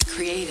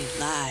Created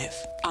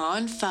live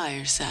on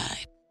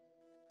Fireside.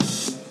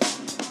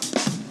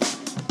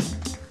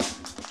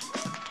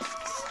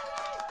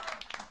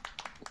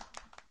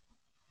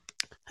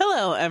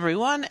 Hello,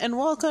 everyone, and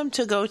welcome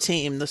to Go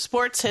Team, the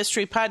sports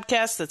history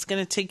podcast that's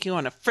going to take you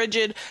on a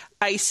frigid,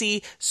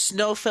 icy,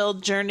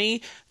 snow-filled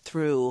journey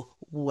through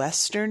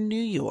Western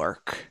New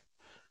York.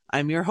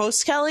 I'm your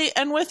host, Kelly,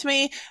 and with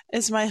me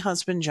is my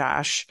husband,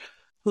 Josh,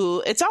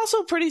 who it's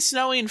also pretty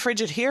snowy and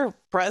frigid here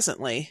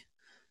presently.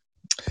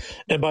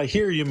 And by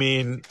here, you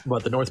mean,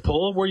 what, the North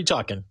Pole? Where are you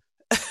talking?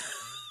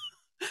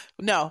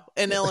 No,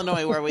 in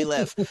Illinois where we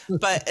live.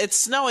 But it's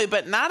snowy,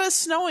 but not as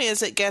snowy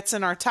as it gets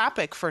in our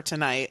topic for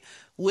tonight,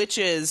 which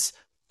is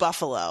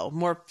Buffalo,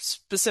 more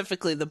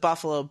specifically the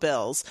Buffalo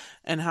Bills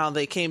and how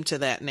they came to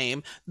that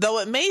name. Though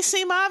it may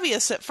seem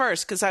obvious at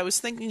first, because I was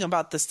thinking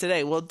about this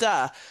today. Well,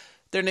 duh,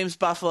 their name's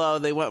Buffalo.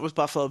 They went with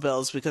Buffalo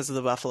Bills because of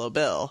the Buffalo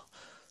Bill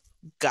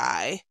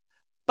guy.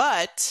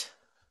 But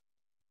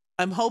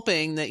I'm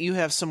hoping that you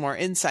have some more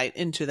insight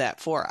into that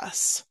for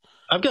us.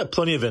 I've got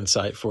plenty of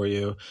insight for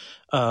you.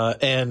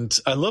 And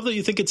I love that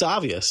you think it's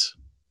obvious.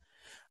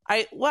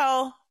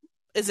 Well,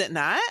 is it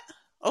not?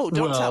 Oh,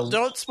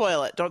 don't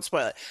spoil it. Don't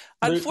spoil it.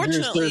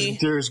 Unfortunately,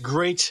 there's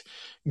great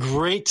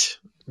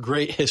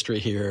history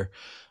here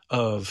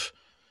of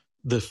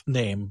the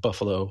name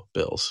Buffalo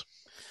Bills.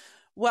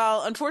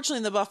 Well,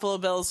 unfortunately, the Buffalo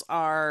Bills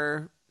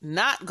are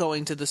not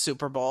going to the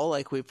Super Bowl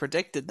like we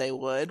predicted they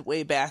would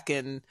way back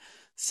in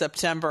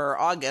September or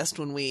August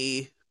when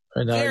we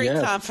very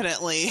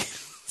confidently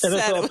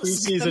NFL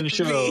preseason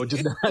show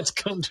did not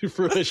come to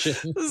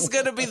fruition. This is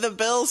going to be the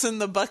Bills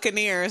and the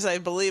Buccaneers, I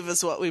believe,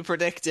 is what we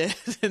predicted.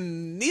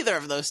 And neither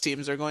of those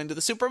teams are going to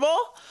the Super Bowl.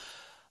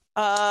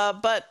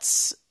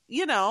 But,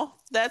 you know,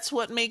 that's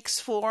what makes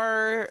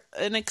for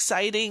an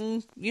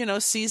exciting,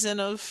 season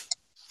of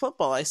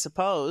football, I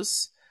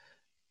suppose.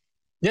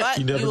 Yeah,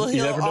 but you'll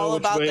hear all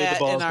about that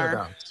in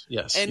our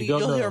yes, and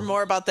you'll hear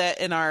more about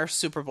that in our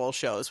Super Bowl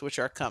shows, which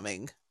are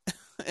coming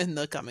in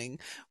the coming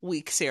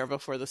weeks here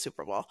before the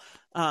Super Bowl.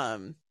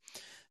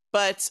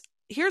 But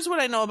here's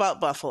what I know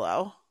about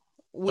Buffalo.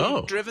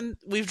 We've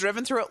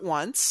driven through it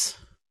once.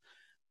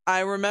 I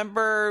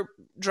remember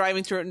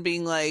driving through it and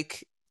being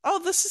like,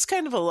 "Oh, this is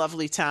kind of a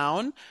lovely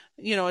town.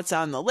 You know, it's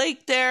on the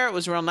lake there. It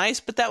was real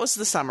nice." But that was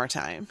the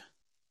summertime,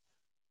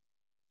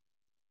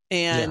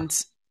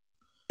 and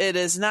it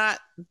is not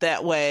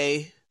that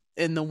way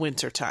in the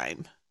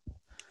wintertime.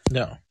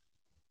 No.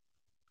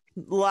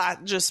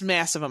 Just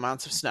massive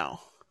amounts of snow.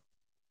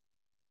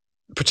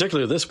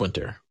 Particularly this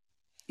winter.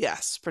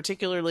 Yes,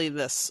 particularly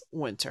this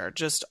winter.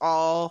 Just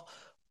all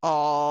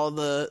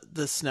the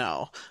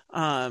snow.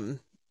 And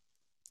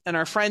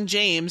our friend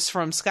James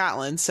from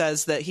Scotland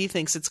says that he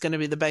thinks it's going to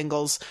be the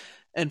Bengals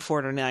and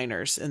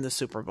 49ers in the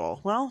Super Bowl.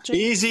 Well, James,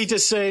 easy to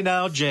say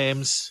now,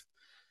 James.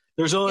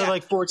 There's only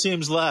like 4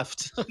 teams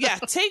left. Yeah,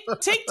 take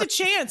the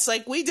chance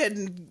like we did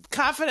and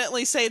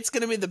confidently say it's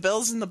going to be the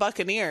Bills and the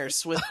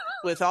Buccaneers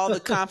with all the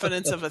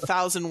confidence of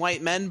 1,000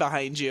 white men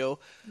behind you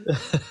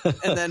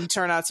and then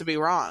turn out to be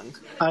wrong.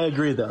 I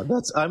agree, though.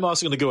 I'm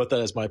also going to go with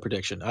that as my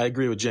prediction. I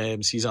agree with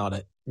James. He's on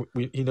it.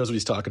 He knows what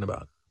he's talking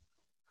about.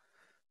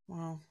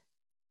 Well,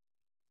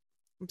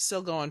 I'm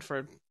still going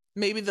for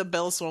maybe the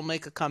Bills will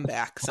make a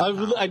comeback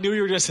somehow. I knew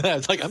you were going to say that.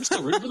 It's like, I'm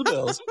still rooting for the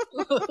Bills.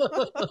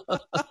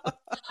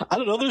 I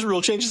don't know. There's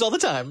rule changes all the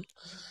time.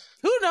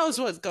 Who knows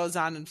what goes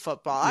on in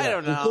football? Yeah, I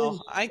don't know.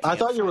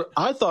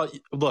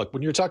 Look,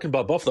 when you were talking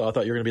about Buffalo, I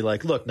thought you were going to be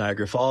like, look,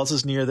 Niagara Falls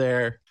is near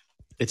there.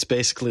 It's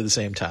basically the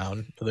same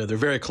town. They're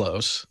very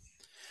close.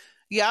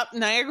 Yep,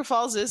 Niagara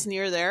Falls is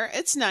near there.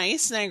 It's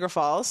nice, Niagara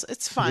Falls.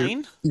 It's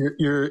fine.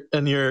 You're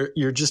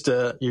just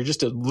a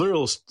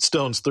literal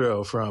stone's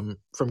throw from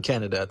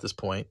Canada at this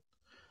point.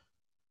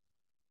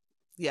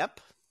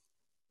 Yep.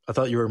 I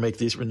thought you were make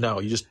these.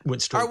 No, you just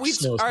went straight.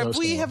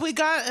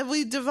 Have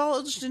we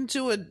divulged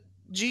into a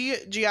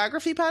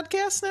geography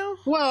podcast now?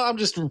 Well, I'm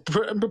just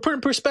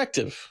putting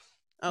perspective.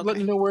 Okay.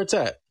 Letting you know where it's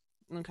at.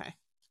 Okay.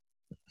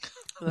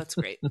 Well, that's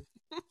great.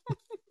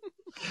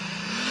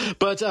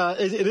 But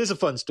it is a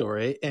fun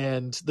story,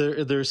 and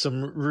there's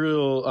some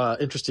real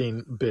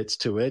interesting bits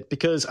to it,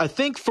 because I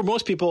think for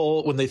most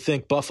people, when they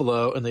think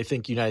Buffalo and they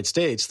think United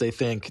States, they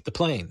think the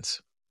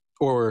Plains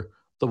or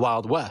the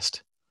Wild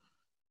West.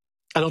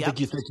 I don't think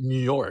you think New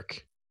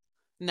York.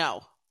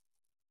 No.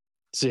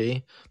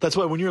 See? That's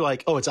why when you're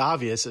like, oh, it's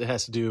obvious it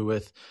has to do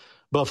with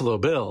Buffalo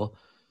Bill,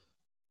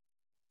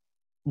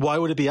 why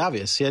would it be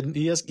obvious?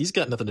 He's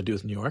got nothing to do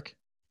with New York.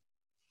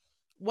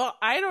 Well,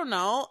 I don't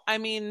know. I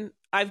mean,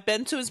 I've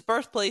been to his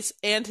birthplace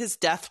and his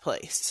death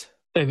place.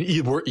 And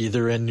we're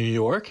either in New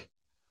York?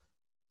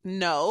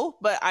 No,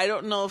 but I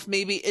don't know if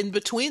maybe in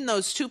between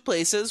those two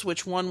places,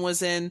 which one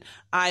was in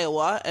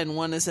Iowa and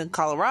one is in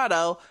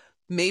Colorado,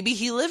 maybe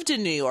he lived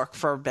in New York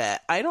for a bit.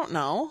 I don't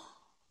know.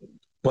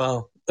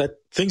 Well,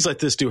 things like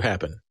this do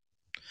happen.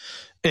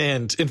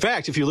 And in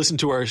fact, if you listen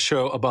to our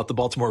show about the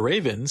Baltimore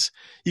Ravens,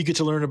 you get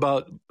to learn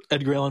about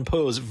Edgar Allan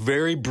Poe's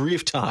very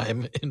brief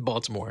time in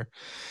Baltimore.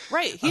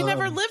 Right. He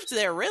never lived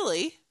there,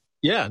 really.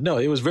 Yeah, no,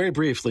 it was very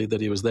briefly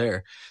that he was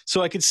there.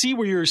 So I could see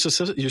where you're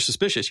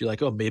suspicious. You're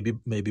like, oh,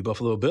 maybe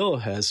Buffalo Bill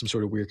has some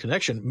sort of weird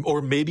connection,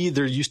 or maybe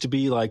there used to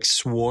be like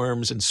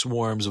swarms and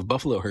swarms of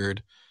buffalo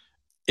herd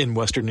in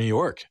Western New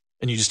York,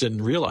 and you just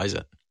didn't realize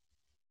it.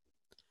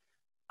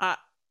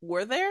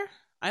 Were there?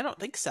 I don't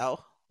think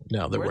so.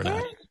 No, there were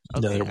not. Okay,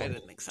 No, there I weren't.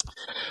 didn't think so.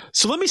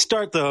 So let me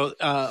start though.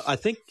 I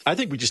think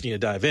we just need to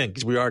dive in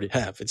because we already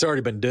have. It's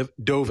already been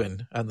dove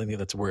in. I don't think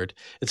that's a word.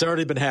 It's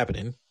already been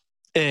happening,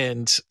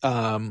 and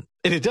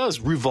it does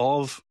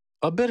revolve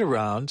a bit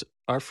around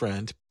our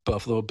friend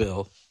Buffalo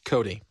Bill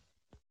Cody.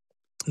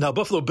 Now,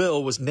 Buffalo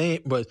Bill was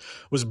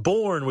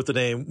born with the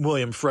name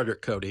William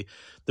Frederick Cody.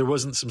 There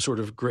wasn't some sort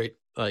of great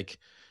like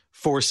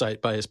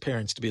foresight by his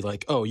parents to be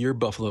like, oh, you're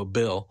Buffalo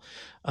Bill.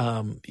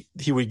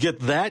 He would get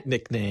that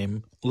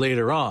nickname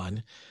later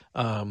on.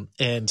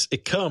 And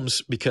it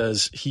comes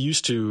because he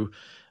used to,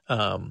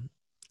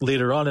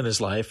 later on in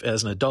his life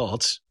as an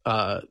adult,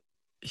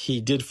 he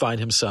did find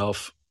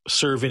himself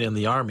serving in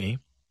the Army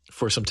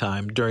for some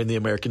time during the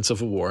American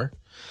Civil War.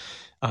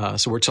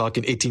 So we're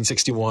talking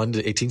 1861 to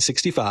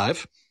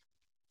 1865,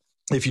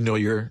 if you know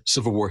your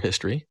Civil War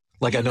history.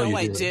 Like I know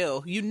you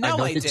do. You know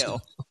I do.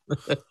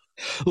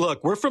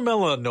 Look, we're from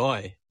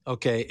Illinois,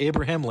 okay?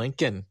 Abraham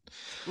Lincoln.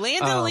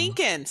 Landon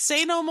Lincoln,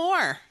 say no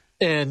more.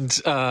 And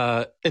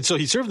so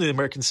he served in the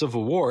American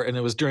Civil War, and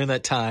it was during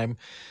that time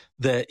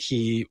that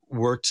he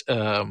worked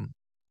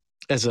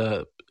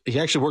he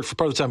actually worked for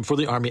part of the time before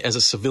the Army as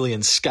a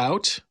civilian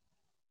scout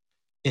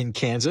in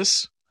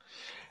Kansas.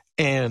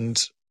 And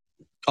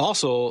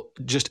also,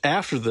 just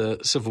after the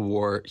Civil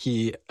War,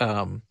 he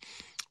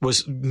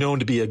was known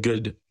to be a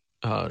good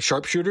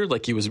sharpshooter.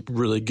 Like he was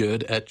really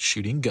good at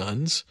shooting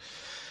guns.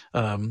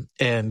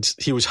 And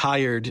he was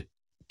hired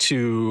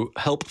to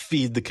help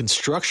feed the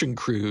construction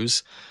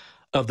crews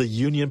of the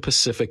Union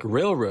Pacific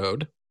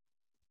Railroad,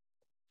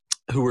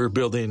 who were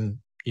building,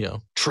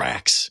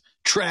 tracks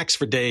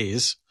for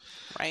days.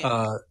 Right.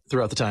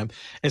 Throughout the time.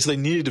 And so they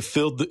needed to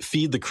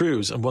feed the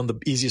crews. And one of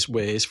the easiest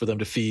ways for them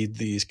to feed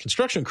these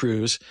construction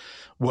crews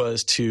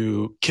was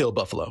to kill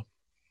buffalo.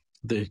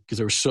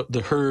 Because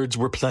the herds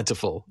were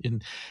plentiful.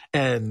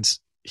 And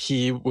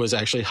he was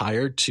actually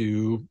hired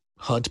to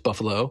hunt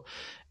buffalo.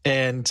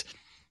 And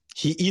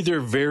he either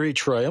very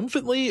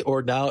triumphantly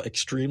or now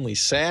extremely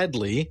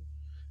sadly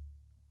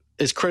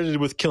is credited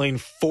with killing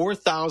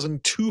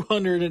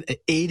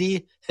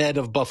 4,280 head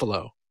of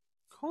buffalo.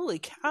 Holy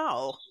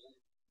cow.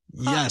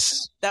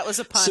 Yes. That was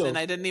a pun, and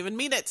I didn't even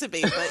mean it to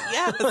be, but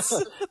yes.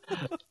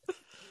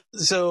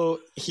 So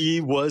he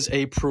was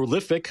a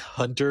prolific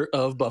hunter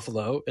of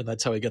buffalo, and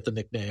that's how he got the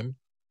nickname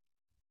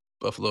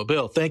Buffalo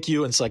Bill. Thank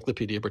you,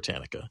 Encyclopedia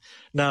Britannica.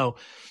 Now,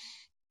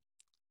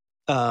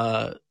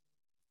 that,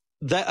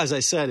 as I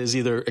said, is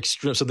either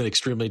something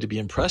extremely to be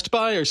impressed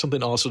by or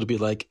something also to be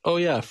like, oh,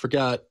 yeah, I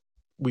forgot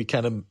we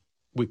kind of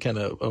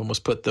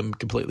almost put them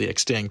completely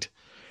extinct.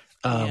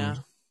 Yeah.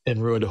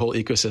 And ruined a whole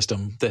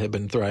ecosystem that had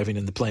been thriving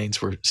in the plains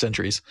for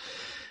centuries.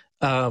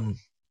 But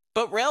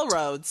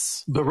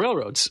railroads.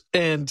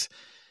 And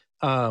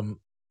so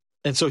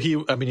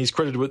he's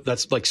credited with,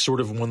 that's like sort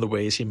of one of the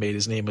ways he made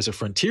his name as a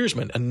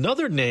frontiersman.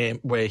 Another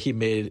way he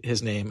made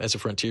his name as a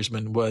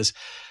frontiersman was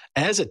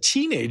as a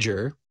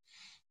teenager,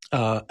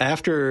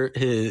 after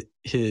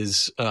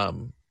his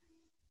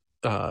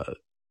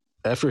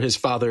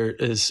father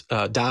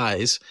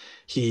dies,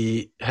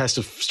 he has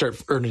to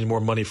start earning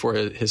more money for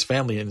his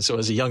family. And so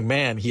as a young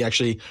man, he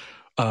actually,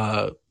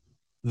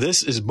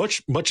 this is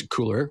much, much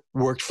cooler,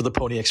 worked for the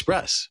Pony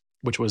Express,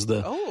 which was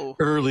the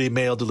early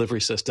mail delivery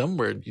system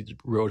where you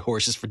rode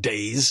horses for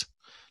days,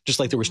 just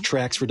like there was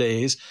tracks for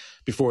days.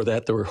 Before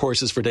that, there were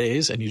horses for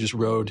days, and you just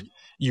rode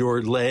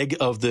your leg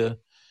of the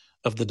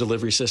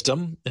delivery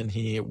system. And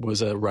he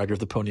was a rider of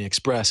the Pony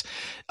Express.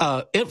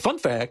 And fun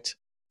fact,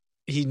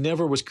 he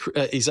never was.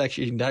 He's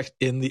actually not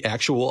in the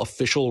actual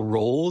official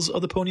roles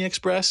of the Pony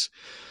Express,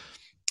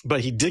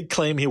 but he did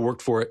claim he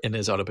worked for it in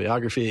his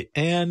autobiography.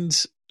 And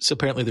so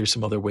apparently there's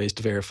some other ways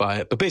to verify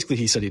it, but basically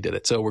he said he did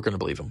it. So we're going to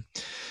believe him.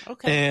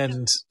 Okay.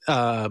 And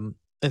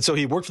so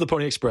he worked for the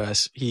Pony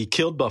Express. He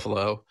killed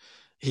buffalo.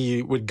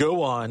 He would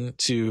go on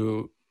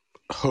to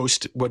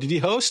host. What did he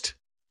host?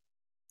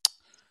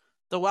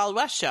 The Wild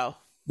West show.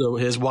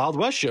 His Wild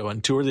West show,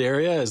 and tour the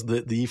area as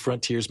the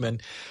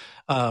frontiersman.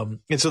 And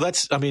so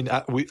that's,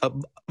 a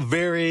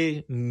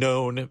very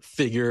known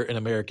figure in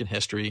American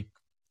history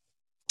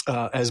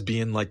as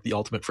being like the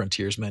ultimate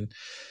frontiersman.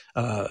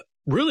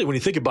 Really, when you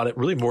think about it,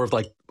 really more of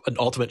like an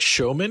ultimate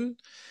showman,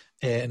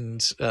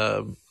 and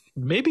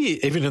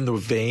maybe even in the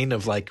vein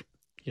of like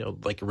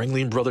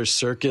Ringling Brothers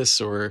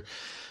Circus or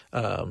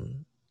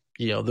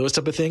those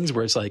type of things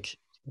where it's like,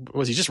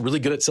 was he just really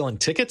good at selling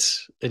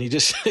tickets? And he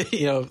just,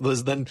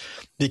 was then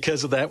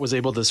because of that was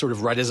able to sort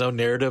of write his own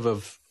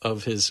narrative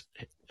of his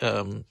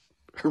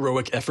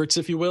heroic efforts,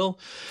 if you will.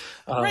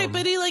 Right.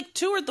 But he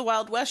toured the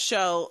Wild West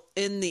show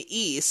in the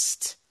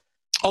East.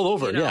 All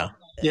over. Yeah.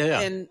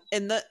 And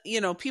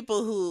the,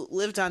 people who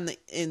lived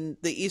in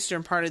the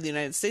eastern part of the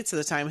United States at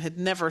the time had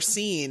never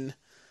seen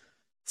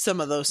some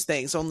of those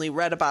things, only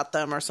read about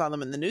them or saw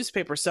them in the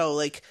newspaper. So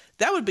like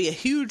that would be a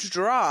huge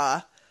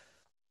draw,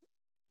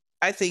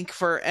 I think,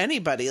 for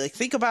anybody. Like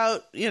think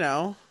about,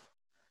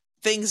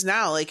 things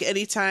now, like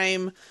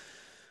anytime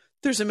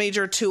there's a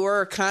major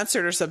tour or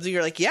concert or something,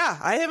 you're like, yeah,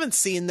 I haven't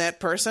seen that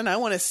person. I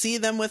want to see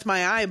them with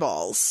my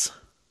eyeballs.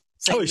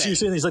 Same so thing. you're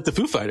saying he's like the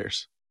Foo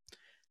Fighters?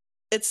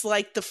 It's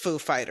like the Foo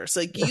Fighters.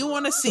 Like you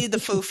want to see the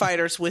Foo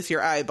Fighters with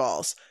your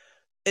eyeballs.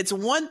 It's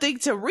one thing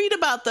to read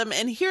about them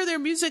and hear their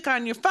music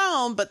on your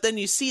phone, but then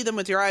you see them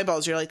with your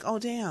eyeballs. You're like, oh,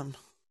 damn.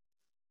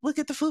 Look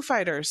at the Foo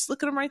Fighters.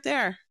 Look at them right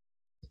there.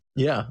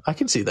 Yeah, I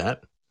can see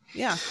that.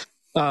 Yeah.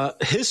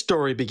 His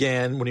story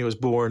began when he was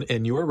born,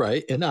 and you were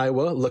right, in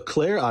Iowa,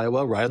 LeClaire,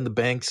 Iowa, right on the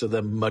banks of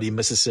the muddy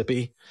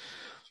Mississippi,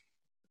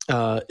 in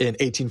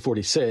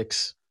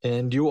 1846.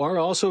 And you were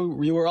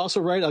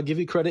also right. I'll give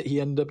you credit.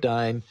 He ended up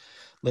dying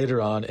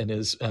later on in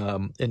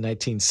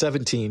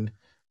 1917,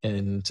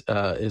 and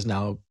is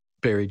now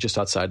buried just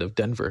outside of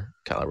Denver,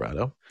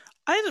 Colorado.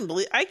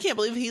 I can't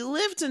believe he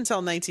lived until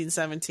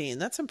 1917.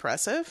 That's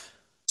impressive.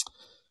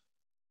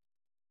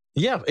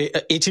 Yeah,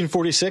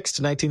 1846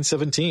 to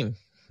 1917.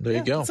 There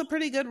you go. That's a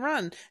pretty good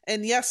run.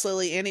 And yes,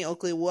 Lily, Annie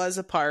Oakley was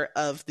a part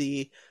of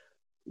the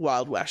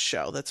Wild West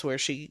show. That's where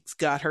she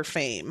got her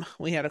fame.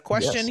 We had a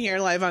question here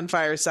live on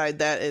Fireside.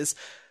 That is,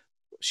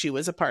 she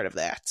was a part of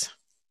that.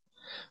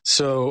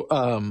 So,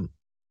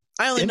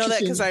 I only know that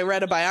because I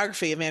read a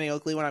biography of Annie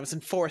Oakley when I was in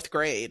 4th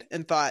grade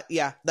and thought,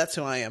 yeah, that's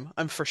who I am.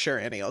 I'm for sure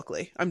Annie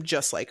Oakley. I'm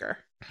just like her.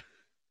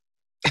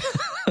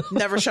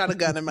 Never shot a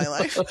gun in my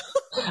life.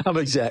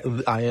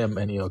 I am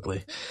Annie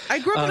Oakley. I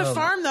grew up on a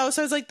farm, though,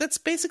 so I was like, that's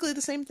basically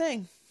the same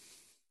thing.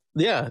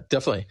 Yeah,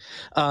 definitely.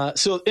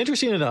 So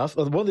interesting enough,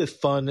 one of the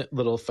fun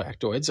little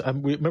factoids,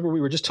 remember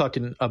we were just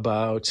talking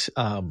about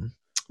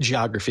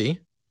geography,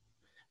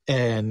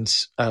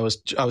 and I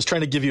was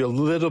trying to give you a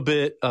little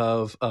bit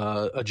of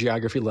a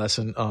geography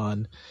lesson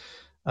on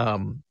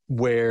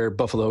where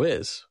Buffalo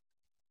is,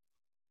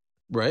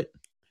 right?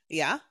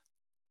 Yeah.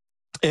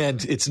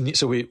 And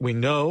so we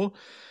know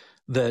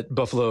that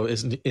Buffalo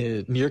is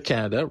near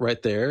Canada,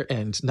 right there,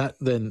 and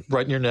then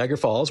right near Niagara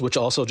Falls, which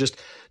also just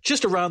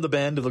around the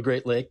bend of the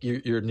Great Lake.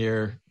 You're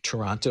near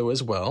Toronto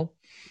as well,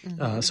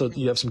 so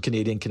you have some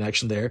Canadian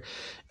connection there.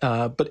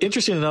 But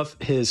interesting enough,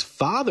 his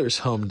father's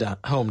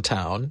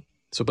hometown.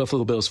 So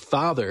Buffalo Bill's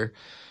father,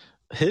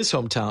 his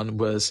hometown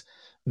was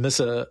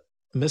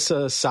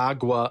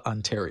Mississauga,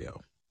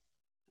 Ontario.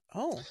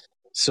 Oh,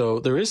 so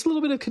there is a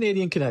little bit of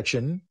Canadian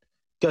connection.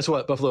 Guess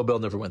what? Buffalo Bill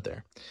never went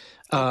there.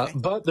 Okay.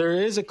 But there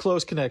is a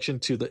close connection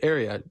to the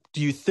area.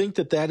 Do you think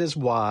that is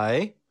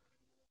why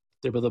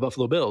they're the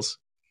Buffalo Bills?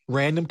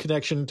 Random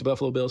connection to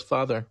Buffalo Bill's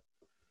father?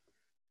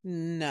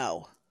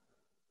 No.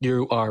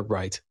 You are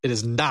right. It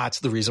is not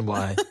the reason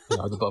why they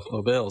are the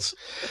Buffalo Bills.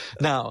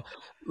 Now,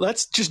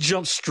 let's just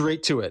jump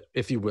straight to it,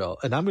 if you will.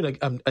 And I'm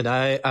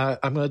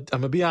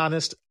gonna be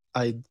honest.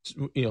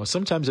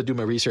 Sometimes I do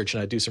my research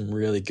and I do some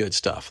really good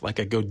stuff. Like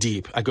I go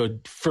deep. I go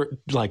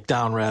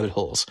down rabbit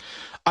holes.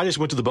 I just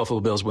went to the Buffalo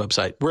Bills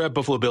website. We're at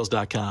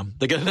buffalobills.com.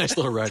 They got a nice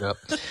little write up.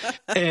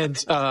 And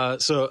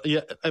because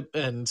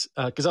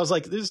I was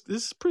like, this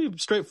is a pretty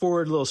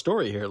straightforward little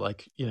story here.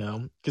 Like,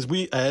 because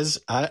we, as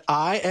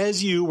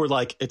you were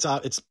like,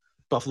 it's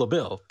Buffalo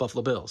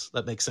Bills.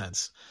 That makes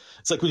sense.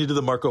 It's like when you do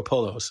the Marco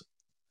Polos.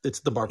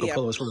 It's the Marco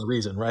Polos for a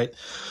reason, right?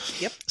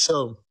 Yep.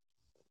 So,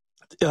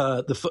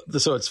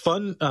 so it's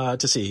fun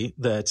to see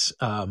that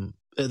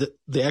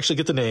they actually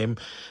get the name.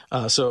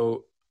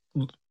 So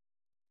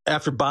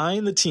after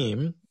buying the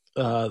team,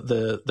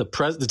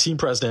 the team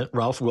president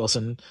Ralph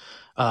Wilson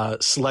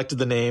selected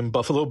the name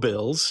Buffalo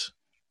Bills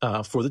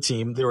for the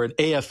team. They were an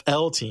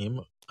AFL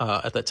team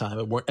at that time.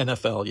 It weren't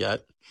NFL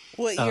yet.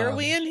 What year are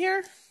we in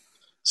here?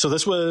 So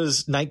this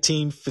was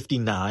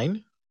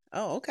 1959.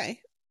 Oh, okay.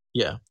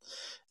 Yeah,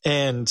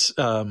 and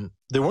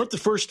they weren't the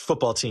first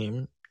football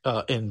team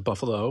in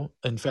Buffalo.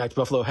 In fact,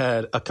 Buffalo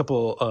had a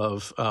couple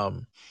of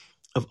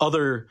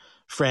other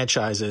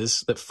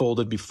franchises that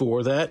folded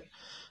before that.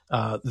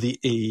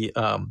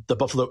 The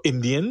Buffalo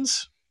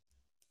Indians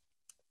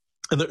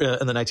in the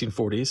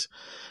 1940s,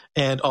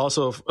 and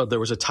also there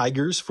was a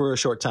Tigers for a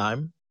short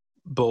time.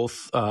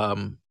 Both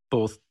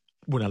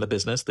went out of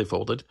business; they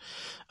folded.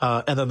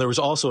 And then there was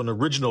also an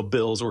original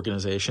Bills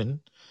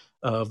organization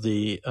of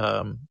the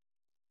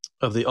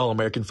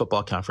All-American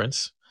Football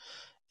Conference,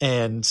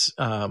 and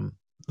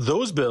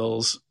those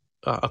Bills,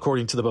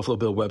 according to the Buffalo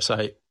Bill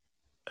website,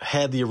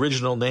 had the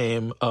original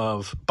name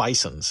of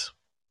Bisons.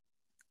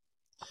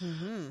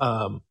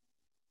 Mm-hmm.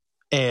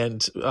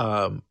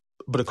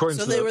 But according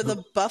to they were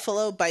the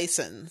Buffalo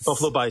Bisons.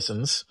 Buffalo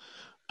Bisons,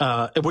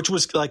 which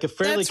was like a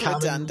fairly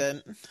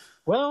redundant.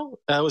 Well,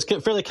 it was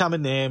a fairly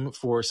common name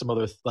for some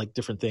other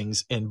different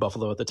things in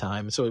Buffalo at the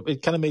time, so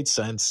it kind of made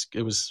sense.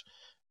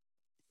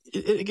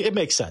 It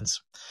makes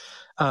sense.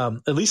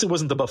 At least it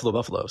wasn't the Buffalo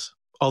Buffaloes,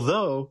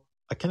 although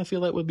I kind of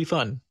feel that would be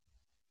fun.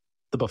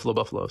 The Buffalo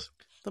Buffaloes.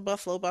 The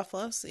Buffalo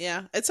Buffaloes,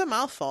 yeah. It's a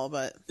mouthful,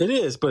 but... It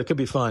is, but it could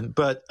be fun.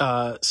 But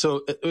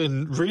so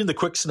in reading the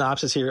quick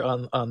synopsis here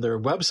on their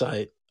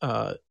website,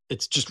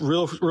 It's just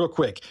real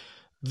quick.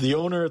 The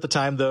owner at the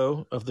time,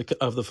 though, of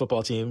the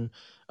football team,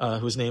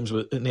 whose name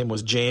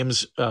was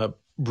James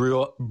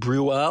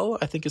Breuel,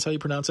 I think is how you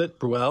pronounce it,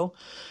 Breuel,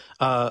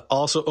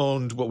 also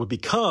owned what would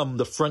become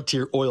the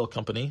Frontier Oil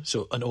Company.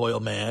 So an oil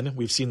man.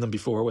 We've seen them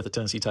before with the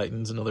Tennessee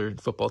Titans and other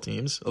football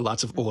teams.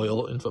 Lots of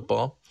oil in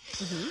football.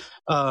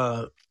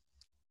 Mm-hmm.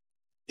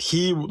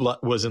 He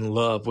was in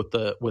love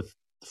with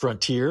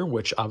Frontier,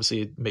 which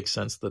obviously makes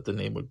sense that the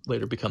name would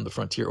later become the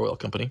Frontier Oil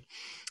Company,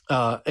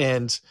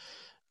 and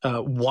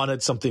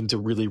wanted something to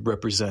really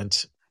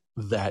represent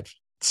that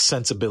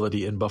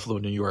sensibility in Buffalo,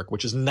 New York,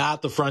 which is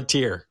not the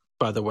frontier,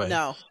 by the way.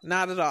 No,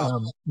 not at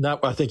all.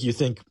 I think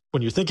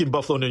when you're thinking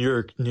Buffalo, New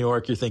York,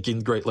 you're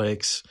thinking Great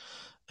Lakes,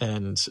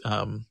 and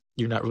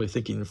you're not really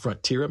thinking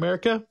frontier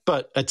America.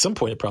 But at some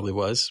point, it probably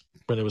was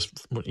when it was,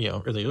 in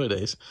the early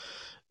days.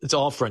 It's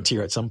all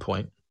frontier at some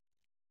point.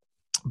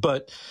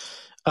 But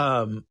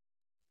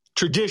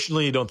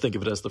traditionally, you don't think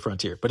of it as the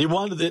frontier. But he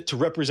wanted it to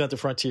represent the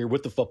frontier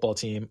with the football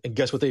team. And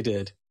guess what they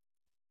did?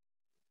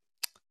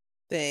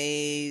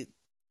 They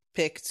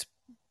picked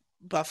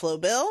Buffalo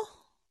Bill.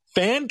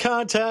 Fan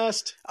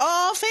contest.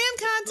 Oh, fan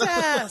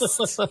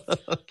contest.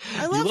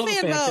 I love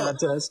fan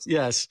contest.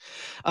 Yes.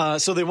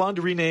 So they wanted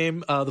to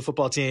rename the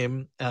football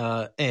team,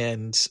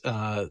 and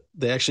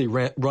they actually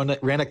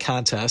ran a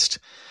contest.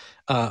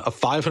 A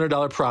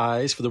 $500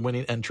 prize for the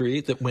winning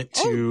entry that went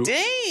to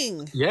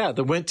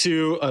that went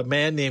to a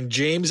man named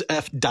James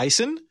F.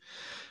 Dyson,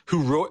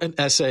 who wrote an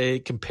essay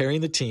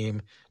comparing the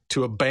team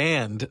to a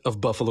band of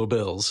Buffalo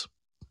Bills.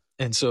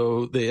 And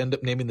so they end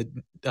up naming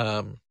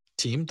the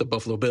team the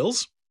Buffalo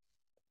Bills.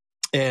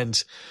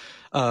 And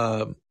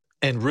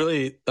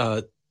really,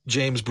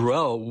 James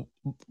Breuel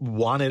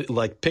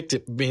picked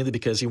it mainly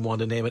because he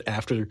wanted to name it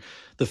after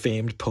the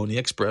famed Pony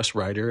Express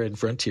rider and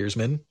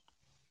frontiersman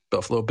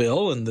Buffalo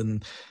Bill. And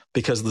then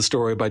because of the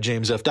story by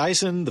James F.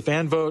 Dyson, the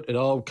fan vote, it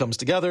all comes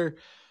together.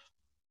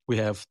 We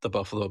have the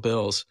Buffalo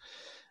Bills.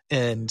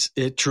 And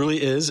it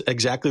truly is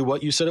exactly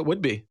what you said it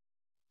would be.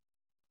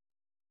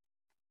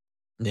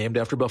 Named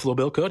after Buffalo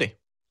Bill Cody.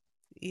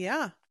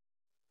 Yeah.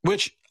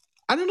 Which,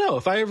 I don't know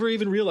if I ever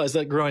even realized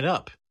that growing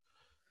up.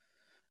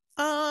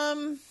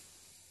 I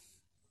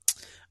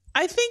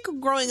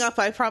think growing up,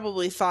 I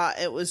probably thought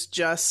it was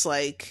just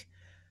like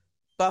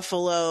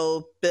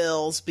Buffalo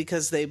Bills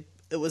because it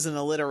was an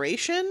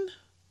alliteration.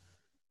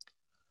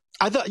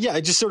 I thought,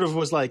 it just sort of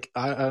was like,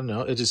 I don't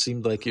know. It just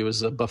seemed like it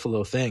was a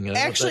Buffalo thing.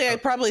 Actually, I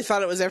probably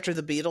thought it was after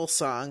the Beatles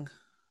song.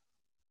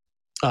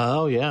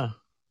 Oh, yeah.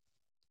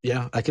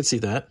 Yeah, I could see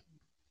that.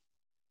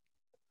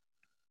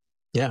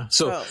 Yeah.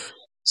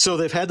 So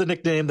they've had the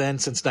nickname then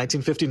since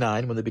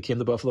 1959 when they became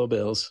the Buffalo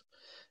Bills,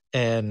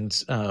 and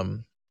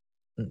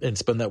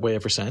it's been that way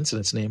ever since, and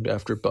it's named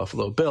after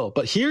Buffalo Bill.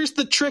 But here's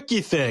the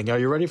tricky thing. Are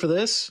you ready for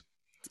this?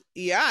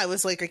 Yeah, I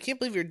was like, I can't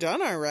believe you're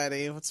done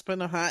already. It's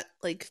been a hot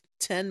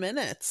 10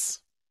 minutes.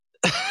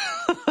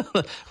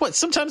 What?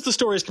 Sometimes the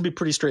stories can be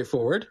pretty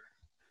straightforward.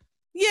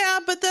 Yeah,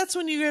 but that's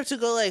when you have to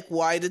go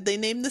why did they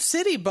name the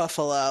city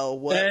Buffalo?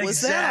 What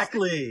was that?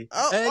 Exactly.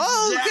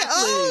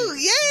 Oh,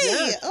 yay!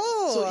 Yes.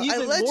 Oh, so I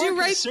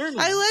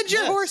led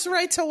your horse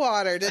right to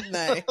water, didn't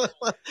I?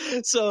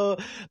 So,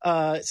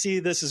 see,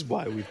 this is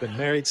why we've been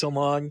married so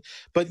long.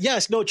 But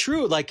yes, no,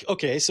 true.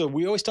 Okay, so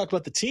we always talk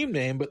about the team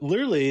name, but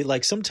literally,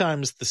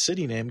 sometimes the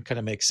city name kind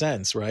of makes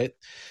sense, right?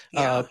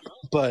 Yeah.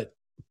 But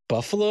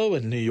Buffalo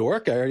and New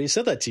York, I already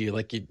said that to you.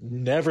 You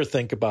never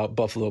think about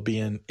Buffalo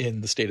being in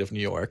the state of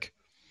New York.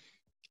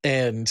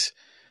 And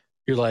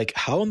you're like,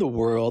 how in the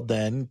world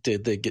then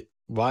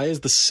why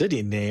is the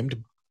city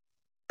named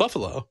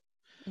Buffalo?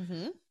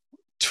 Mm-hmm.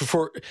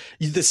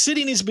 The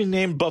city needs to be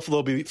named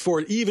Buffalo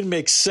before it even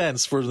makes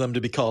sense for them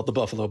to be called the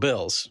Buffalo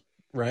Bills,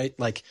 right?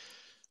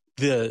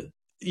 The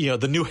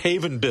New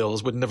Haven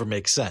Bills would never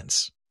make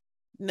sense.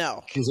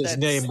 No. Because his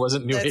name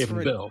wasn't New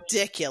Haven Bill.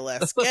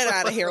 Ridiculous. Get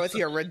out of here with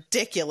your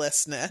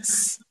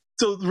ridiculousness.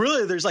 So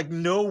really, there's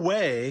no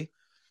way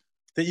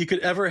that you could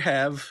ever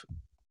have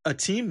a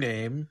team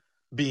name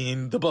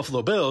being the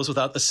Buffalo Bills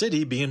without the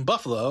city being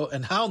Buffalo.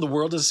 And how in the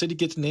world does a city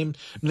get named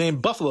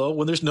Buffalo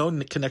when there's no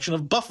connection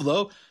of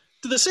Buffalo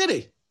to the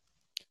city?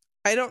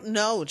 I don't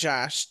know,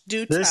 Josh.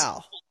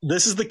 Tell.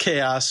 This is the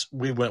chaos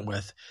we went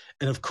with.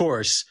 And of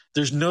course,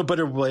 there's no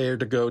better way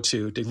to go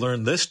to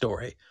learn this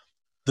story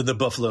than the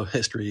Buffalo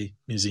History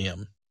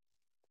Museum.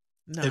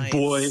 Nice. And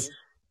boy,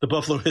 the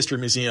Buffalo History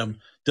Museum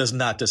does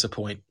not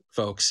disappoint,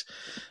 folks.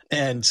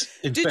 And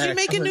in fact, did you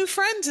make a new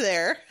friend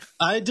there?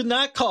 I did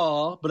not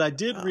call, but I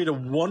did read a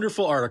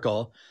wonderful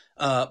article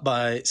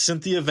by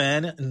Cynthia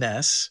Van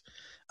Ness,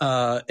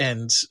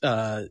 and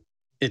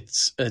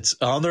it's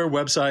on their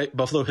website,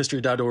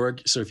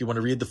 buffalohistory.org. So if you want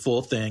to read the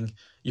full thing,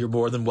 you're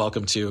more than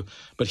welcome to.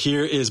 But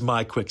here is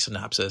my quick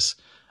synopsis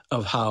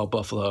of how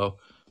Buffalo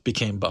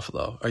became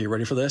Buffalo. Are you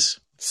ready for this?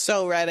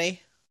 So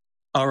ready.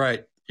 All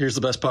right. Here's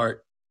the best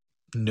part.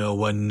 No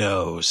one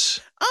knows.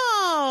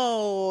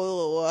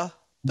 Oh.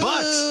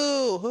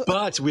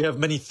 But we have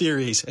many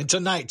theories, and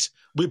tonight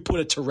we put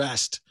it to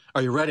rest.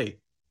 Are you ready?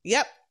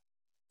 Yep.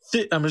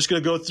 I'm just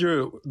going to go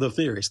through the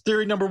theories.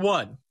 Theory number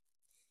one.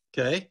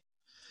 Okay.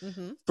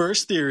 Mm-hmm.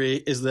 First theory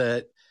is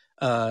that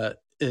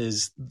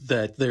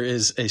there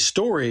is a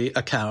story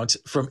account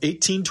from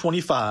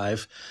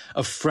 1825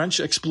 of French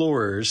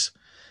explorers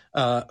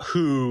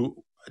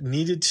who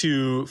needed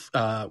to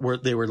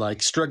they were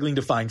like struggling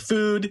to find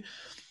food.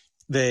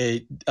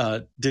 They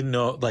didn't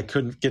know, like,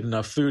 couldn't get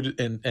enough food,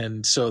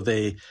 and so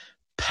they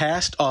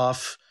passed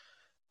off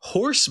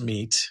horse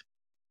meat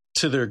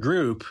to their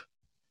group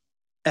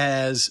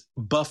as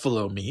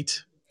buffalo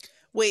meat.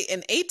 Wait, in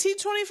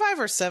 1825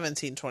 or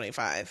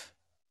 1725?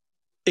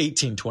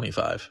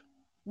 1825.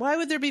 Why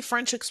would there be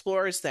French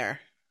explorers there?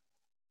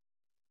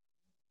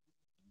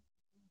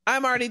 I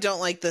already don't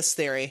like this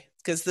theory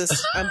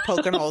because I'm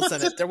poking holes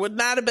in it. There would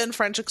not have been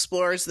French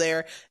explorers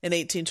there in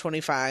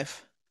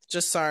 1825.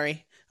 Just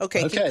sorry.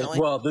 Okay. Keep going.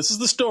 Well, this is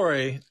the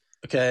story.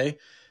 Okay,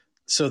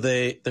 so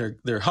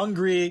they're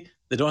hungry.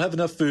 They don't have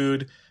enough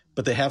food,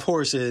 but they have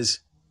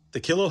horses. They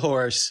kill a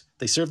horse.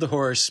 They serve the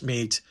horse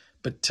meat.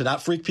 But to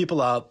not freak people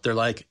out, they're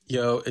like,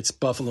 yo, it's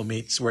buffalo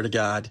meat, swear to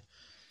God.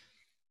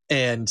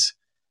 And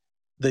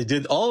they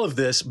did all of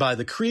this by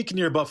the creek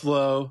near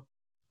Buffalo.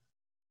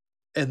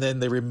 And then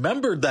they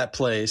remembered that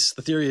place.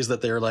 The theory is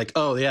that they were like,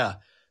 oh, yeah,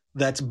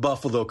 that's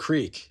Buffalo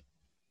Creek.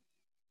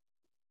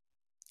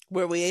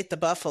 Where we ate the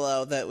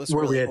buffalo that was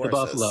where really we ate horses. the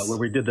buffalo, where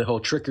we did the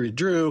whole trickery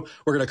drew.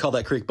 We're going to call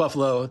that creek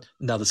Buffalo.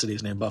 Now the city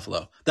is named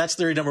Buffalo. That's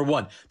theory number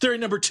one. Theory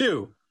number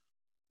two.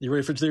 You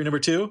ready for theory number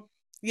two?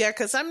 Yeah,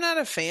 because I'm not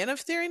a fan of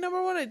theory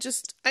number one. I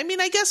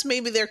guess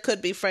maybe there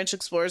could be French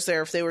explorers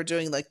there if they were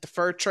doing like the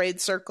fur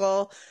trade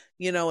circle,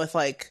 with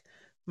like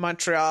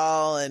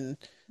Montreal and,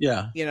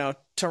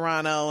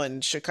 Toronto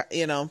and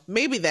Chicago,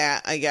 maybe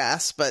that, I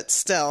guess. But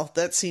still,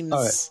 that seems.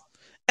 All right.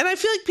 And I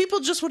feel like people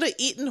just would have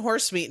eaten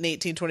horse meat in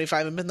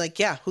 1825 and been like,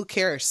 yeah, who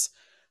cares?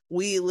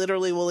 We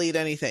literally will eat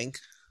anything.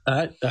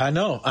 I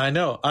know.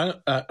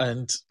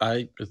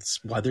 It's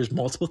why there's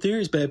multiple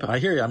theories, babe. I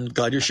hear you. I'm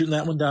glad you're shooting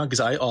that one down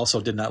because I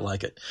also did not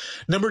like it.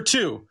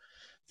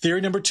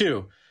 Theory number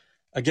two,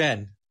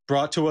 again,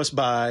 brought to us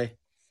by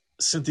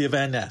Cynthia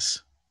Van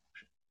Ness.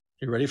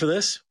 You ready for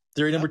this?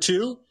 Theory number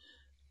two,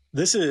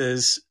 this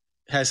has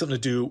something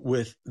to do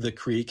with the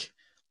creek,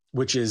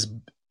 which is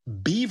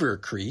Beaver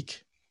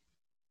Creek.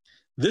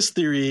 This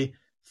theory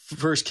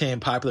first became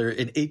popular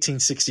in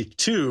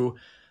 1862,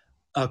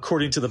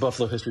 according to the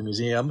Buffalo History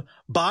Museum,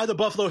 by the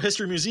Buffalo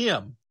History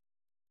Museum.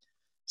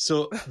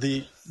 So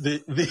the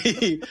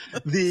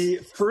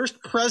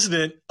first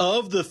president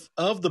of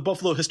the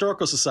Buffalo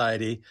Historical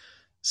Society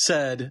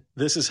said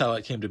this is how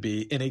it came to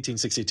be in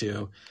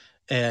 1862,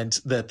 and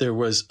that there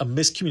was a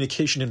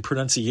miscommunication in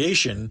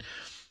pronunciation.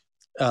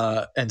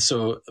 And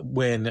so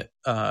when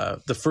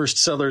the first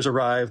settlers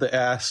arrived, they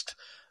asked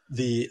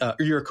the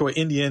Iroquois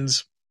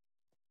Indians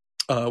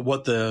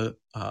what the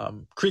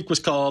creek was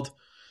called,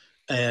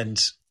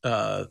 and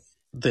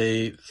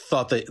they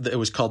thought that it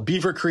was called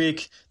Beaver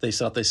Creek. They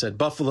thought they said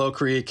Buffalo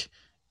Creek.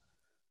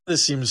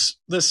 This seems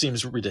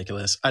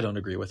ridiculous. I don't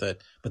agree with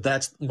it. But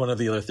that's one of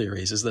the other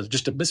theories, is that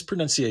just a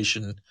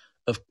mispronunciation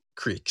of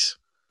creeks.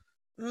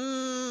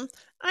 I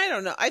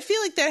don't know. I feel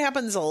like that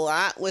happens a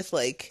lot with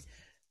like,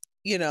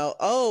 they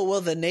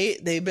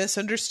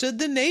misunderstood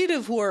the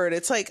native word.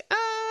 It's like,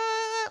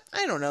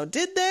 I don't know.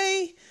 Did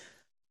they?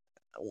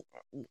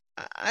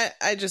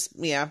 I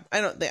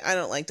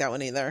don't like that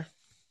one either.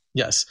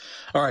 Yes.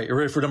 All right. You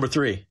ready for number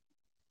three?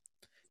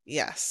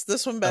 Yes.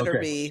 This one better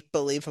be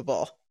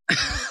believable.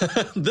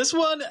 This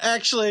one,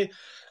 actually,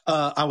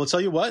 I will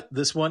tell you what,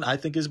 this one I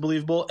think is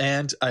believable,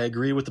 and I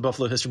agree with the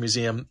Buffalo History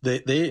Museum.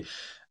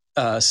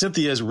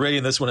 Cynthia is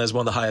rating this one as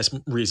one of the highest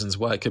reasons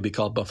why it could be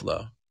called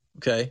Buffalo.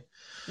 Okay.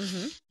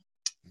 Mm-hmm.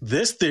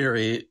 This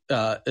theory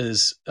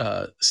is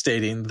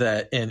stating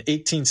that in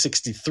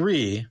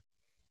 1863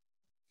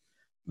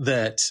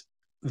 that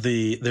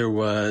there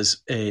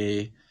was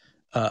an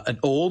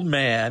old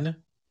man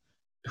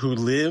who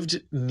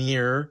lived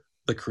near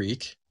the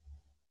creek,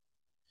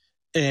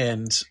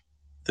 and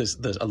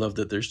I love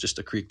that there's just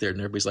a creek there, and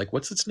everybody's like,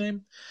 "What's its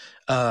name?"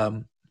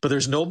 But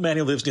there's an old man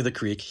who lives near the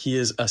creek. He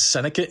is a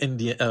Seneca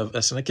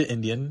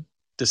Indian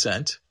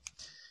descent,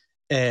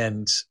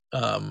 and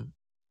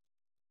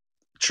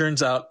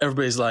turns out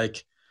everybody's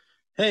like,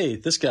 "Hey,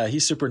 this guy,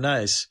 he's super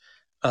nice.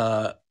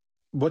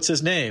 What's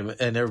his name?"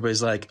 And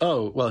everybody's like,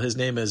 "Oh, well, his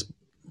name is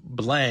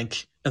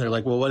blank." And they're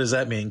like, "Well, what does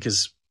that mean?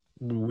 Because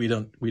we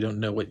don't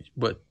know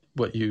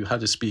how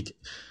to speak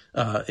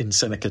in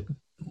Seneca,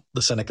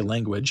 the Seneca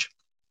language."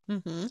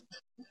 Mm-hmm.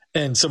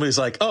 And somebody's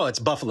like, "Oh, it's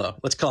Buffalo.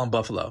 Let's call him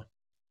Buffalo."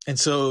 And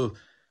so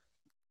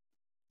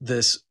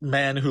this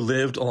man who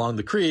lived along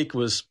the creek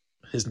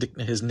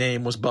his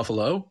name was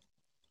Buffalo.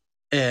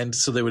 And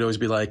so they would always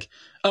be like,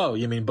 "Oh,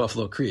 you mean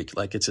Buffalo Creek?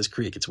 Like it's his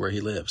creek. It's where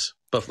he lives.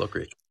 Buffalo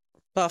Creek."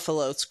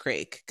 Buffalo's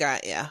Creek.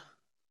 Got ya.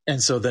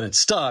 And so then it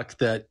stuck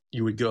that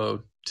you would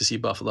go to see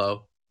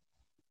Buffalo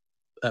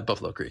at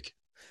Buffalo Creek.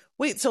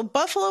 Wait, so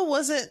Buffalo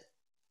wasn't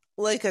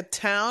like a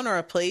town or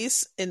a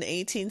place in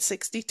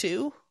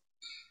 1862?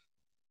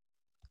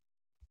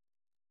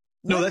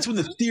 No, that's when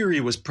the theory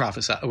was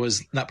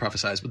not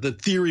prophesized, but the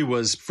theory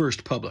was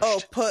first published.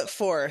 Oh, put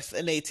forth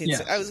in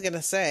 1860. Yeah. I was going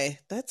to say,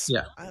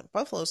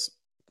 Buffalo's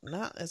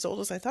not as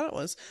old as I thought it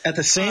was. At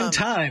the same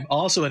time,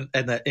 also in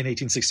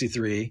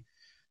 1863,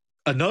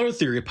 another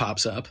theory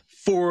pops up.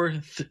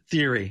 Fourth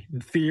theory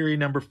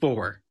number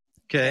 4.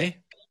 Okay.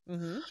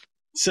 Mm-hmm.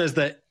 Says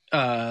that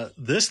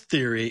this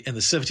theory in the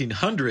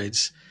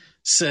 1700s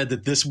said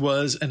that this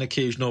was an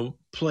occasional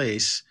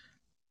place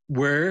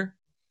where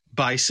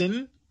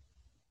bison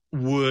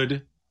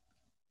would,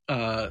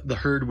 the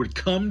herd would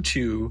come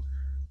to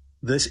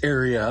this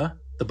area,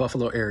 the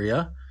Buffalo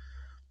area,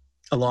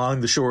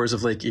 along the shores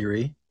of Lake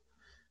Erie,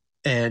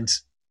 and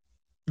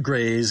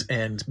graze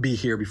and be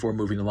here before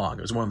moving along.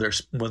 It was one of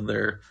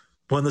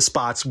the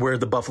spots where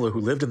the buffalo who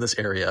lived in this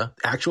area,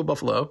 actual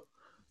buffalo,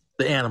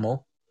 the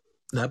animal,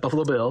 not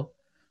Buffalo Bill,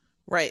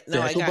 right? No,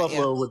 the actual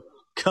buffalo would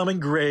come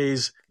and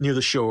graze near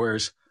the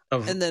shores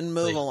of and then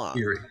move Lake along,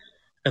 Erie,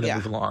 and then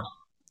move along.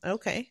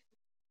 Okay.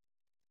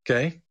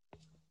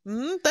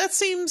 That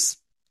seems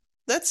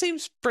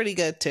pretty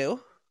good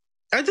too.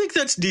 I think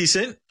that's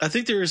decent. I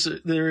think there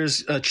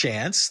is a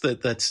chance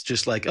that that's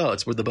just like, oh,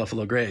 it's where the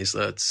buffalo graze.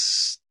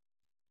 That's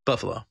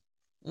Buffalo.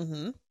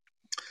 Mm-hmm.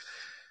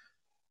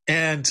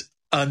 And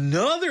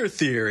another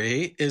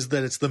theory is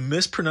that it's the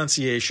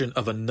mispronunciation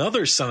of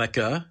another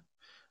Seneca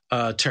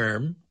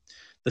term.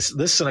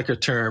 This Seneca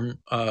term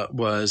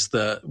was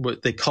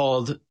what they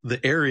called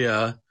the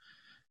area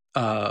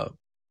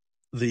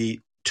the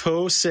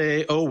To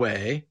Se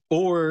Owe,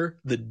 or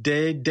the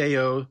De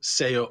Deo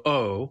Seo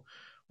O,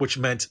 which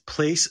meant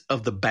place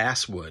of the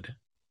basswood.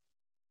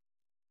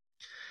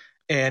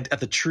 And at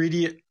the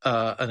treaty, in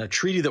a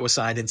treaty that was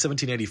signed in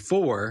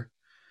 1784,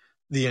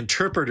 the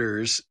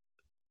interpreters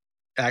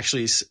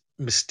actually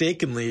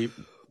mistakenly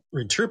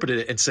interpreted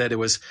it and said it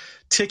was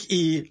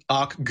Tiki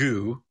Ok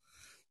Gu,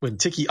 when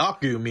Tiki Ok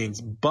Gu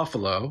means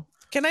buffalo.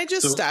 Can I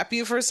just stop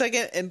you for a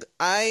second? And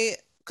I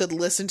could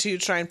listen to you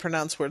try and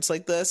pronounce words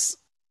like this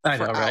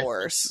for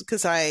hours,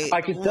 because I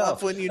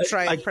love when you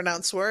try and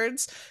pronounce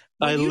words.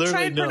 When you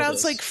try and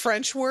pronounce like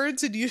French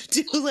words and you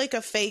do like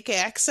a fake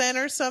accent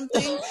or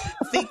something,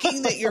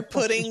 thinking that you're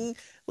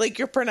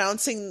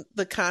pronouncing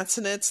the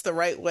consonants the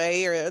right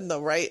way or in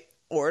the right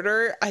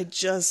order,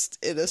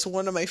 it is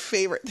one of my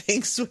favorite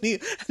things and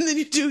then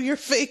you do your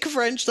fake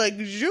French, like,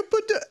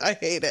 I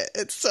hate it.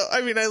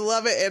 I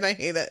love it and I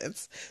hate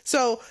it.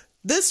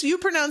 You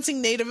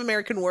pronouncing Native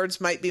American words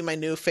might be my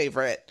new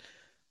favorite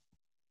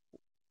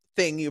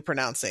thing you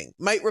pronouncing.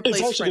 Might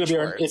replace French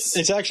words.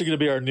 It's actually going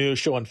to be our new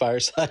show on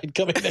Fireside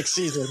coming next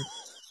season.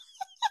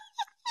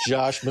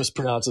 Josh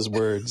mispronounces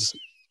words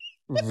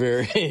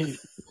very,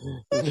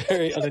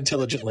 very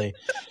unintelligently.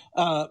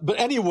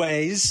 But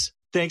anyways,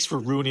 thanks for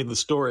ruining the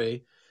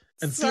story.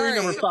 And theory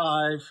number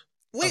 5.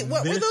 Wait,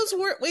 what were those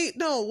words? Wait,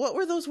 no, what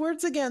were those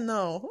words again,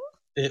 though?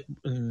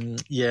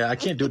 I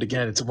can't do it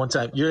again. It's a one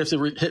time. You have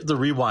to hit the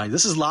rewind.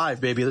 This is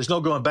live, baby. There's no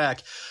going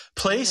back.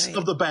 Place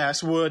of the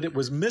basswood. It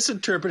was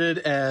misinterpreted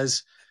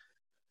as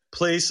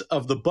place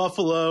of the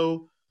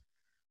buffalo.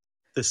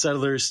 The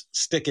settlers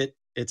stick it.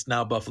 It's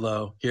now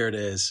Buffalo. Here it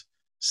is.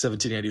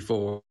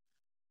 1784.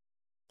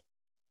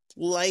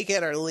 Like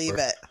it or leave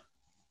it.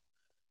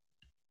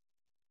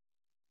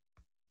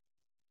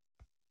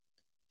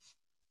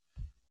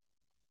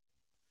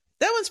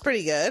 That one's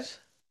pretty good.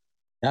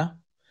 Yeah.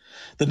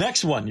 The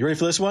next one. You ready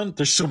for this one?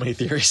 There's so many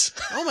theories.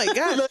 Oh my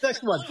god! The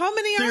next one. How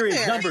many Theory are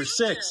there? number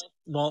 6.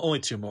 Well, only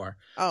 2 more.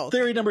 Oh. Okay.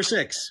 Theory number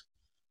 6.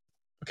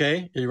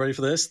 Okay, are you ready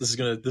for this? This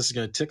is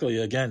gonna tickle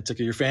you again.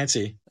 Tickle your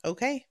fancy.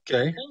 Okay.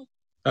 Okay.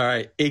 All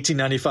right.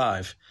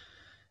 1895.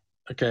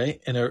 Okay.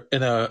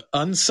 In a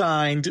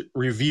unsigned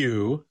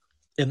review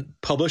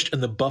published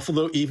in the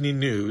Buffalo Evening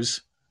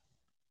News.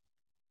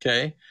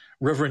 Okay.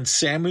 Reverend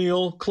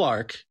Samuel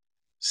Clark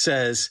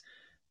says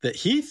that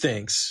he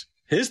thinks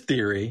his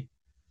theory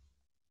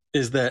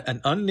is that an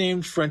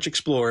unnamed French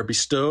explorer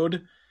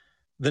bestowed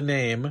the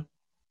name,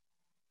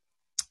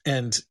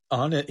 and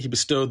on it he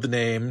bestowed the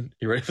name,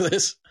 you ready for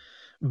this?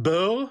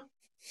 Beau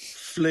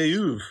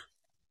Fleuve.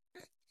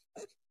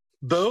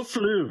 Beau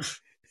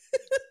Fleuve.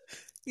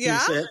 Yeah.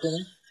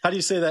 How do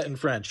you say that in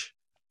French?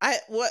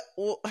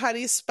 How do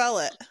you spell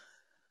it?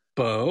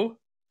 Beau,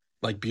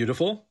 like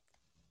beautiful.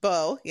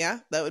 Beau, yeah,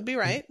 that would be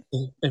right.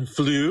 And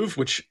Fleuve,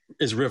 which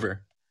is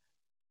river.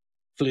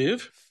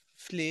 Fleuve.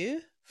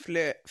 Fleuve.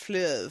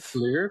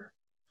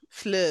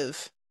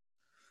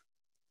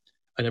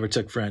 I never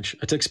took French.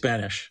 I took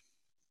Spanish.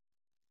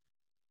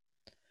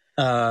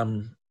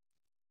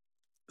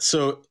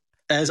 So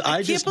as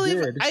I can't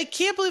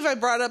believe I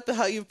brought up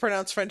how you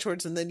pronounce French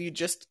words and then you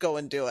just go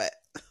and do it.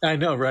 I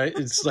know, right?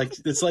 It's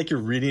like you're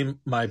reading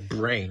my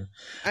brain.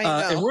 I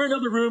know. And we're in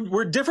another room.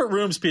 We're different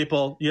rooms,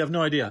 people. You have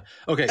no idea.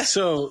 Okay,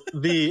 so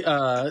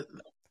the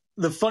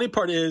funny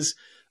part is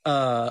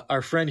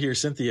our friend here,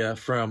 Cynthia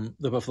from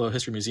the Buffalo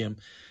History Museum,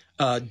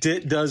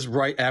 does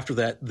right after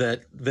that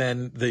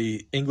then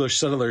the English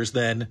settlers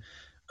then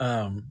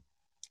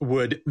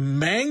would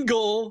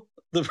mangle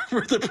the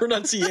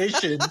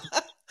pronunciation.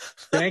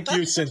 Thank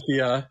you,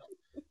 Cynthia.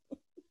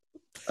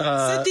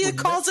 Cynthia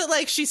calls it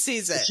like she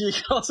sees it. She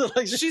calls it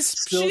like she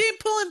ain't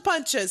pulling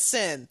punches,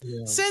 Sin.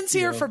 Yeah, Sin's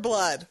here for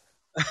blood.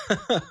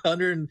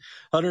 100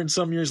 and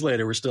some years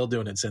later, we're still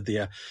doing it,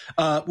 Cynthia.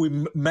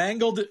 We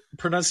mangled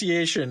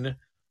pronunciation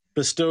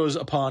bestows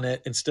upon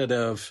it instead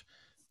of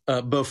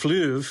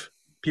Beaufleuve.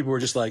 People were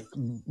just like,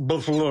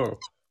 Buffalo.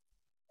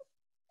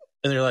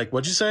 And they're like,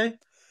 what'd you say?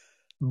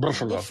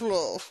 Buffalo.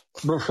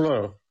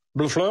 Buffalo.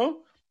 Buffalo?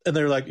 And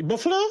they're like,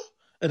 Buffalo?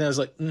 And I was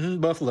like,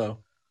 Buffalo.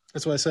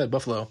 That's what I said,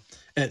 Buffalo.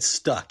 And it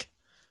stuck.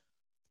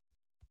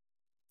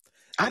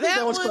 I think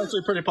that one's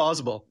actually pretty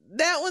plausible.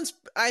 That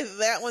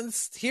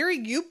one's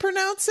hearing you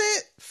pronounce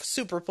it,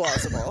 super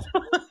plausible.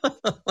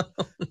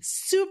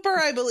 Super,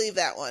 I believe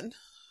that one.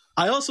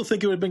 I also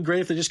think it would have been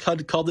great if they just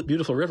called it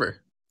Beautiful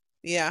River.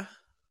 Yeah.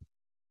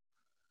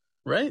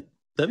 Right?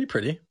 That'd be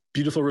pretty.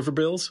 Beautiful River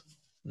Bills?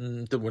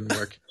 That wouldn't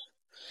work.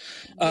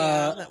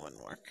 Yeah, that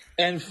wouldn't work.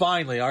 And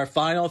finally, our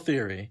final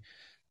theory.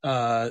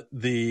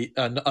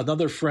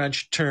 Another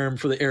French term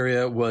for the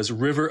area was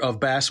River of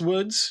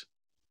Basswoods.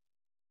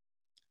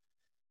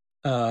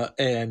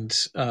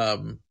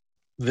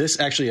 This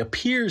actually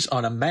appears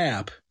on a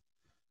map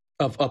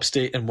of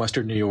upstate and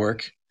western New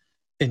York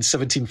in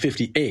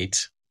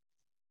 1758.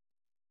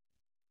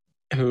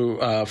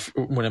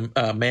 When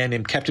a man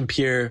named Captain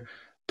Pierre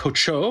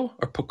Pochot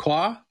or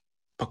Pocquois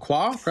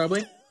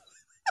probably,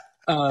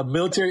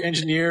 military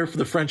engineer for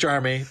the French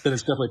army. Then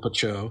it's definitely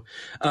Pochot.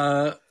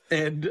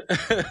 And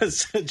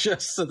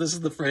just so this is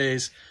the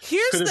phrase.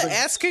 Here's the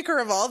ass kicker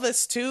of all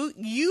this too.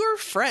 You're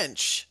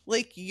French.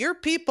 Like your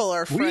people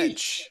are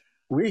French.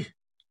 Oui.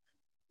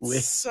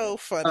 So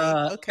funny.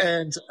 Okay.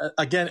 And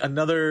again,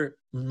 another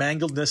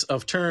mangledness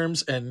of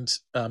terms and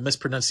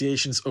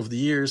mispronunciations over the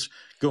years,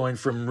 going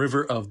from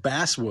River of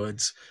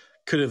Basswoods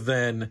could have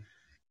then,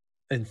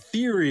 in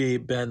theory,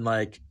 been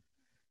like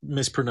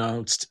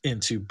mispronounced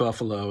into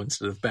Buffalo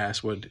instead of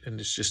Basswood, and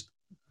it's just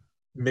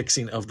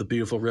mixing of the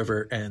beautiful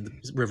river and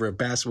the River of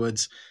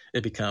Basswoods.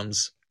 It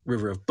becomes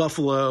River of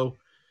Buffalo.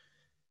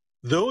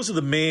 Those are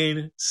the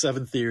main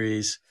 7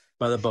 theories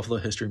by the Buffalo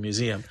History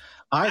Museum.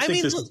 I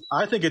think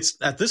it's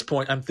at this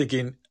point, I'm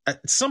thinking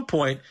at some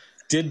point,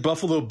 did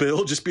Buffalo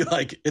Bill just be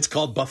like, it's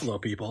called Buffalo,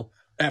 people,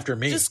 after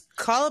me? Just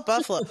call it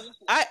Buffalo.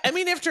 I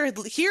mean, after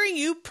hearing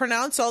you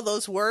pronounce all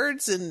those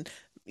words and,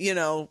 you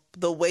know,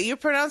 the way you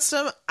pronounce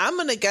them, I'm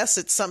going to guess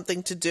it's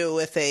something to do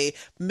with a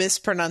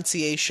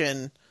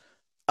mispronunciation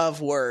of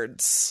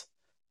words.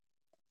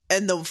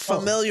 And the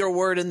familiar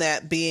word in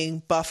that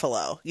being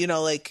buffalo. You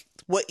know, like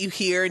what you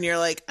hear and you're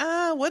like,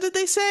 what did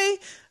they say?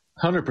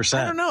 100%.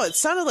 I don't know. It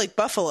sounded like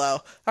buffalo.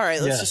 All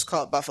right, let's just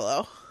call it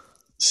Buffalo.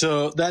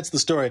 So that's the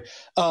story.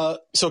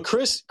 So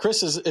Chris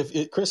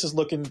is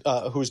looking,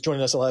 who's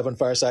joining us live on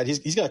Fireside.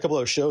 He's got a couple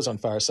of shows on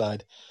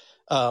Fireside.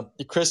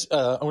 Chris,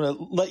 I'm going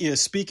to let you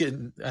speak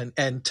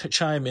and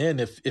chime in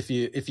if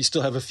you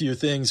still have a few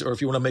things, or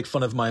if you want to make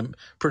fun of my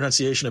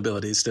pronunciation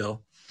abilities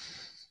still.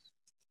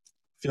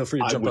 Feel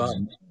free to jump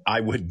on. I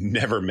would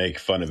never make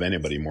fun of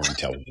anybody more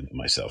intelligent than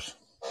myself.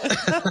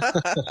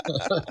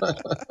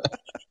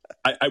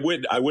 I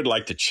would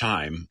like to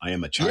chime. I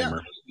am a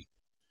chimer.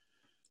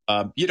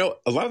 Yeah.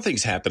 A lot of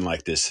things happen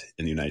like this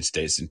in the United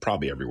States and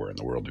probably everywhere in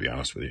the world, to be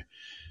honest with you.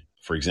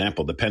 For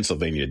example, the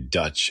Pennsylvania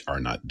Dutch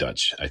are not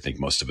Dutch. I think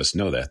most of us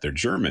know that. They're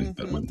German.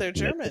 Mm-hmm, but they're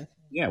German.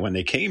 When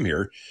they came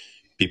here,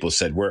 people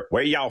said,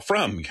 where y'all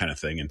from? Kind of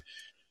thing. And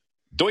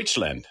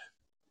Deutschland.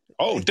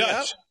 Oh,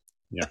 Dutch.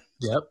 Yep.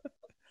 Yeah. Yep.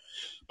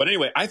 But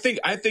anyway, I think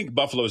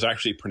Buffalo is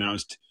actually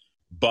pronounced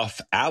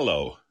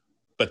Buff-allo,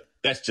 but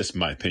that's just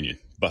my opinion.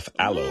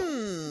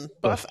 Buff-allo.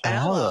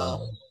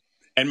 Buff-allo.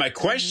 And my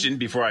question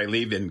before I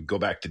leave and go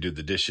back to do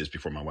the dishes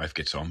before my wife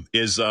gets home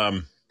is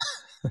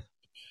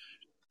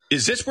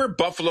this where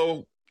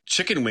buffalo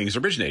chicken wings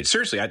originated?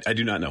 Seriously, I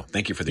do not know.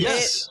 Thank you for the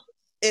yes.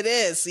 It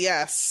is,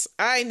 yes.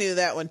 I knew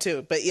that one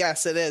too. But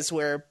yes, it is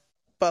where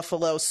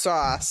buffalo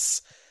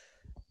sauce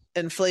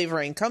and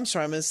flavoring comes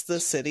from, is the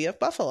city of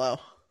Buffalo.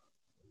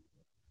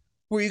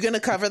 Were you going to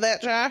cover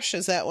that, Josh?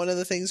 Is that one of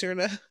the things you're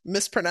going to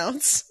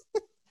mispronounce?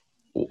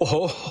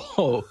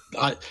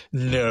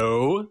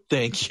 No,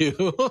 thank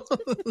you.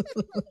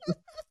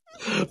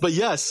 But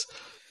yes,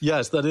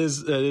 that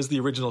is the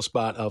original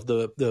spot of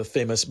the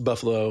famous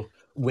buffalo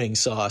wing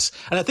sauce.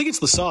 And I think it's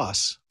the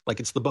sauce. Like,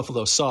 it's the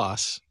buffalo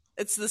sauce.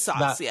 It's the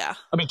sauce, yeah.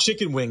 I mean,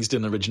 chicken wings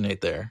didn't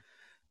originate there.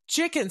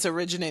 Chickens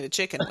originated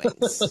chicken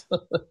wings.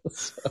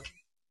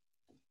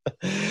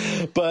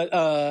 But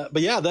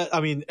yeah, that,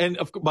 I mean, and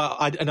I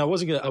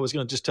was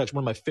gonna just touch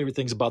one of my favorite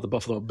things about the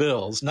Buffalo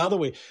Bills. Now that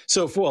wait,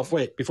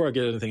 before I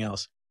get anything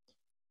else.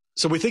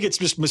 So we think it's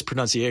just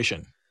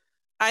mispronunciation.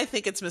 I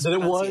think it's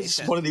mispronunciation. That it was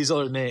one of these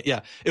other names.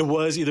 Yeah, it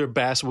was either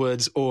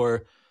Basswoods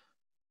or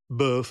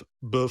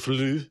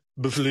Buffalo,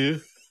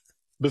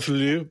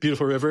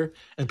 Beautiful River,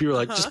 and people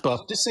are like,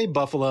 just say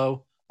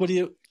Buffalo. What do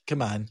you?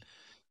 Come on.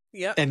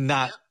 Yeah, and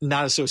not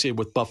associated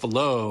with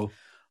buffalo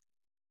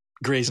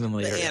grazing in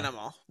the area.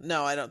 Animal.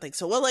 No, I don't think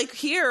so. Well, like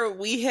here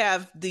we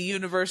have the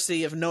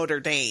University of Notre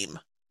Dame,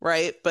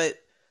 right? But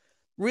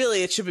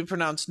really, it should be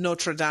pronounced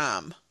Notre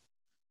Dame.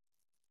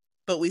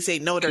 but we say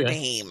Notre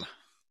Dame.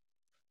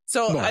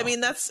 So, Wow. I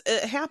mean,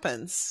 it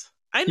happens.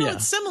 I know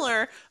it's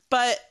similar,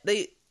 but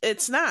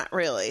it's not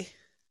really.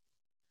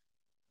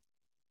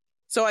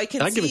 So I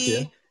give it to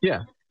you.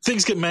 Yeah.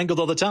 Things get mangled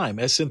all the time.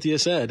 As Cynthia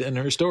said in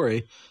her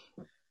story,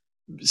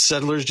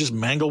 settlers just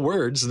mangle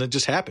words and it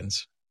just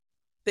happens.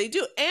 They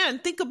do.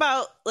 And think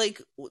about,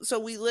 like, so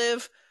we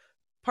live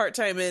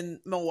part-time in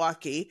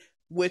Milwaukee,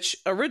 which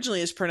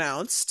originally is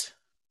pronounced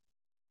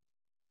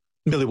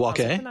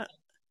Milwaukee.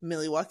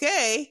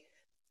 Milwaukee,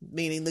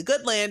 meaning the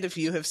good land. If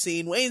you have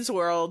seen Wayne's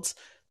World,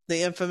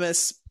 the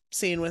infamous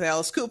scene with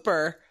Alice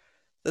Cooper,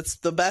 that's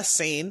the best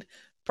scene,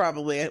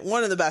 probably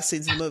one of the best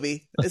scenes in the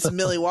movie. It's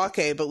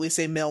Milwaukee, but we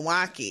say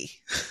Milwaukee.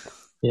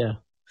 Yeah.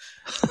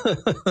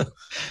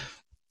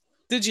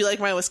 Did you like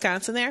my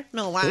Wisconsin there?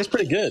 Milwaukee. It was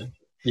pretty good.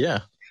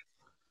 Yeah.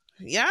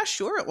 Yeah,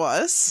 sure it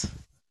was.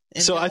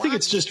 So I think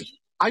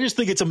I just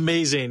think it's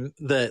amazing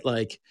that,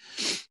 like,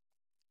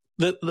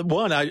 the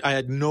one, I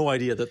had no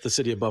idea that the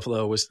city of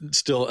Buffalo was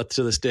still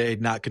to this day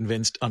not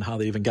convinced on how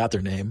they even got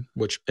their name,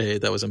 which A,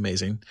 that was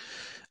amazing.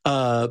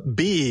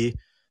 B,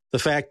 the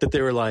fact that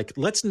they were like,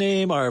 let's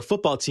name our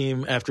football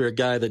team after a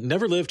guy that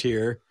never lived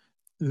here,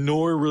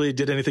 nor really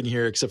did anything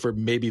here except for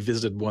maybe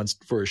visited once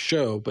for a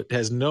show, but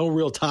has no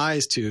real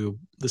ties to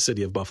the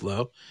city of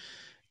Buffalo.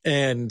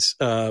 And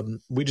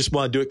we just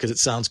want to do it because it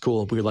sounds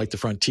cool. We like the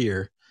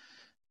frontier.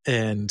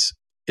 And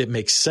it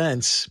makes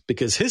sense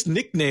because his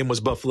nickname was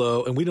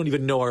Buffalo and we don't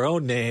even know our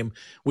own name.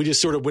 We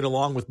just sort of went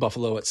along with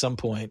Buffalo at some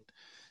point.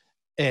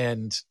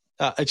 And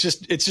it's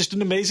just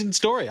an amazing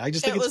story. I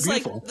just think it's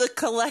beautiful. Like the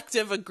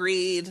collective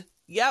agreed,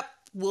 yep,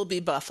 we'll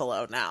be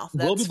Buffalo now.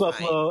 We'll be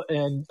Buffalo,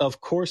 and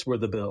of course we're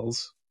the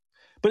Bills.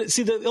 But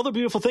see, the other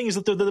beautiful thing is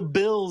that they're the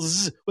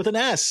Bills with an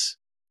S.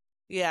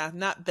 Yeah,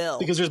 not Bill.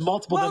 Because there's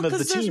multiple of them of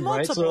the team,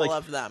 right? So multiple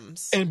of them.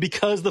 And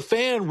because the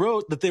fan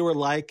wrote that they were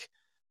like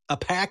a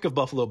pack of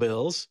Buffalo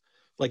Bills,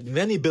 like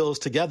many Bills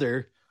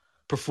together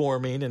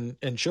performing and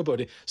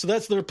showboating. So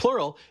that's their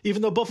plural,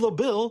 even though Buffalo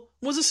Bill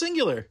was a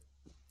singular.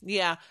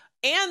 Yeah.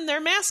 And their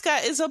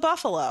mascot is a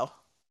buffalo.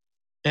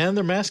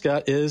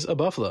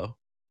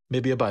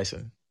 Maybe a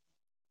bison.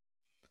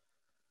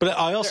 But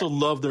I also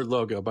love their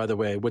logo, by the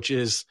way, which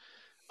is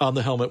on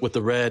the helmet with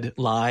the red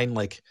line,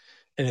 like,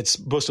 and it's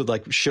supposed to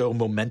like show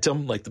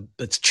momentum, like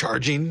it's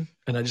charging.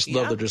 And I just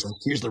love that there's like,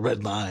 here's the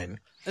red line.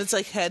 It's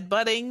like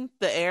headbutting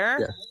the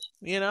air,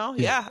 you know?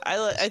 Yeah.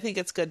 I think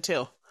it's good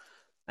too.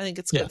 I think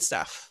it's good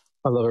stuff.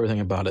 I love everything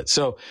about it.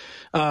 So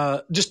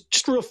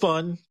just real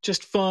fun,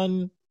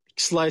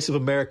 slice of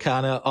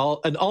Americana,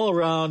 all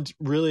around,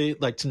 really,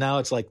 like, to now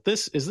it's like,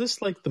 this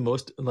is like the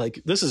most,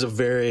 like, this is a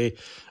very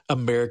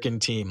American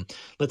team.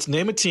 Let's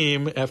name a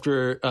team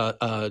after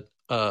an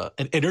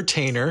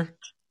entertainer,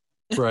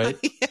 right?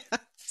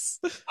 Yes.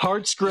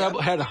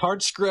 Had a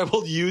hard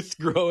scrabbled youth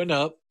growing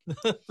up.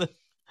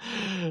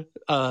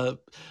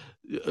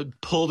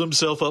 Pulled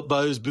himself up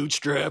by his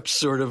bootstraps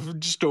sort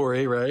of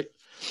story, right?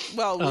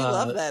 Well, we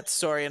love that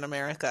story in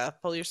America.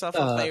 Pull yourself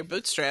up by your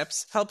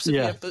bootstraps. Helps if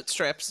you have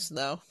bootstraps,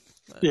 though.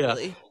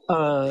 Really,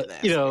 loved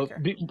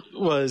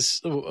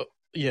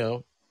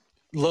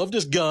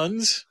his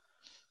guns.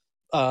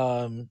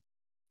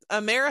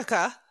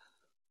 America.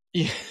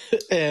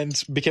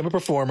 And became a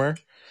performer.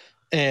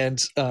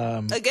 And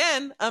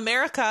again,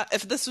 America.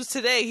 If this was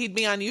today, he'd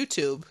be on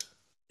YouTube.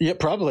 Yeah,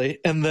 probably.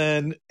 And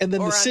then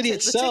the city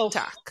itself.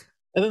 TikTok.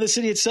 And then the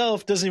city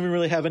itself doesn't even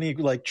really have any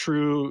like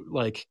true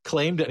like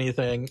claim to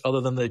anything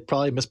other than they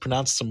probably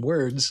mispronounced some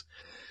words,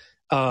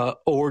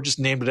 or just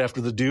named it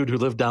after the dude who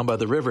lived down by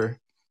the river.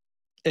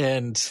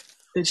 And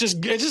it's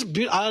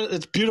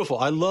beautiful.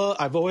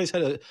 I've always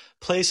had a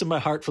place in my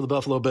heart for the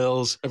Buffalo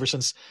Bills ever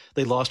since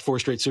they lost 4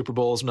 straight Super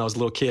Bowls when I was a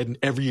little kid. And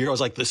every year I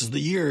was like, this is the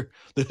year,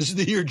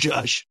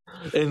 Josh.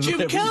 And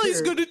Jim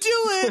Kelly's going to do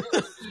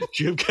it.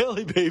 Jim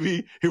Kelly,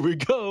 baby. Here we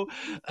go.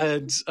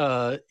 And,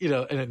 and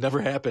it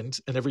never happened.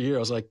 And every year I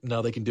was like,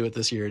 no, they can do it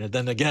this year. And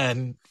then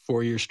again,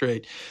 4 years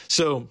straight.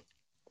 So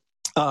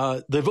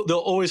they'll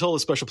always hold a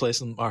special place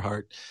in our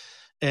heart.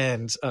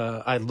 And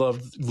I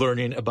loved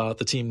learning about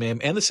the team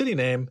name and the city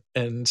name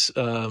and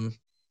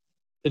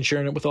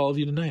sharing it with all of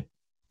you tonight.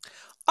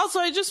 Also,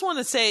 I just want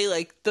to say,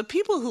 like, the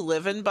people who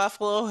live in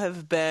Buffalo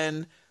have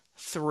been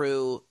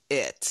through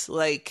it.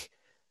 Like,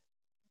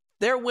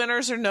 their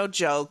winters are no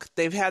joke.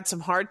 They've had some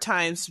hard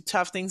times. Some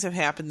tough things have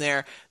happened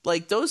there.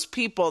 Like, those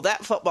people,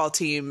 that football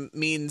team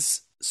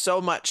means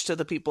so much to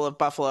the people of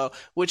Buffalo,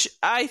 which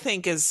I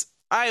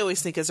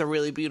always think is a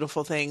really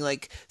beautiful thing.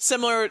 Like,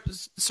 similar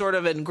sort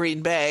of in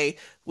Green Bay,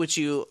 which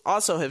you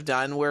also have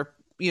done, where,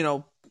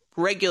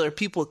 regular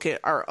people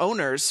are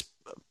owners,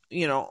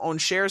 own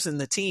shares in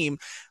the team.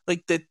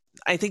 Like,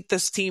 I think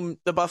this team,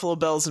 the Buffalo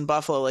Bills in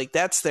Buffalo, like,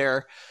 that's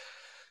their,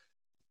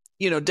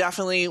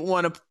 definitely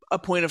a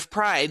point of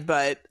pride.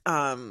 But,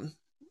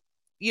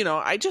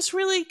 I just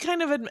really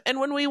kind of, and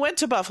when we went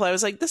to Buffalo, I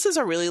was like, this is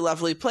a really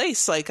lovely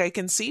place. Like, I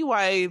can see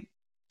why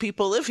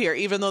people live here,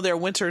 even though their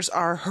winters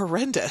are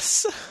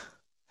horrendous.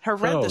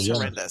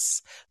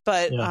 Horrendous.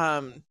 But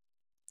I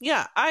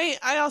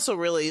also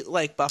really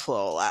like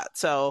Buffalo a lot.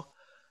 So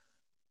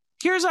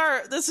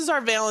This is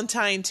our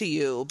Valentine to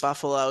you,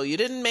 Buffalo. You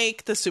didn't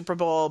make the Super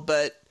Bowl,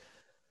 but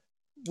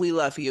we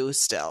love you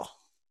still.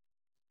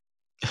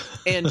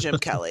 And Jim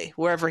Kelly,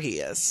 wherever he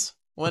is,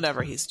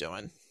 whatever he's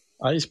doing.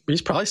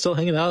 He's probably still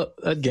hanging out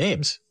at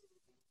games.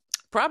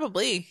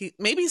 Probably.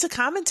 Maybe he's a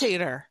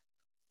commentator.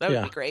 That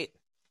would be great.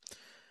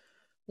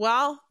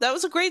 Well, that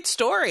was a great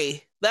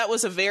story. That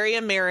was a very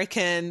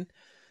American,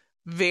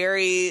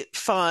 very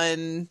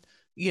fun,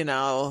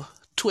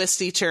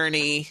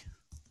 twisty-turny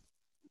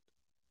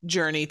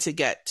journey to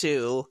get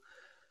to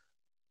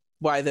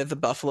why they're the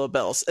Buffalo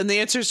Bills. And the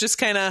answer is just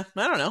kind of,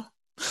 I don't know.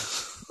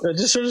 It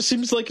just sort of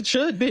seems like it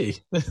should be.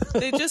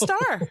 They just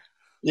are.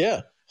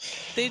 Yeah.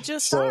 They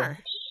just are.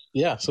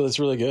 Yeah, so it's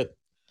really good.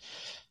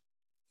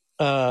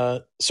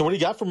 So what do you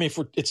got for me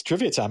it's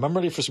trivia time? I'm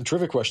ready for some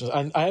trivia questions.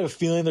 I have a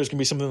feeling there's going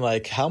to be something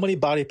like, how many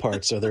body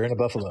parts are there in a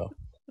buffalo?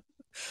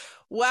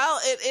 Well,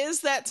 it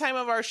is that time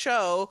of our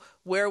show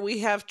where we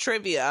have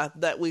trivia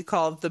that we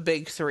call the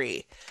Big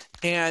Three.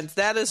 And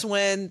that is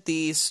when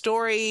the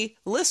story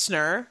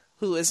listener,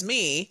 who is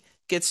me,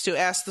 gets to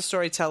ask the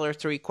storyteller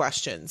 3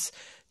 questions.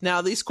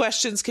 Now, these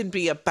questions can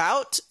be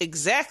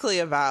exactly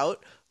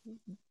about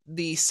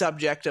the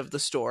subject of the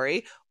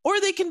story, or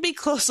they can be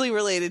closely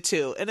related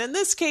to. And in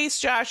this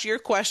case, Josh, your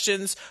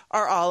questions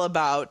are all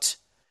about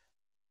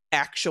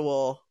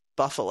actual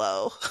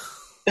buffalo.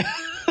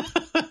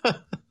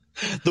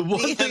 The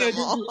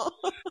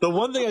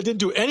one thing I didn't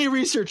do any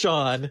research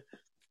on.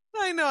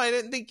 I know, I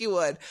didn't think you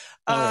would.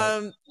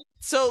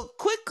 So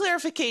quick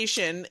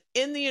clarification,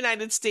 in the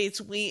United States,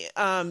 we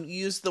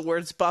use the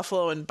words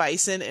buffalo and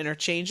bison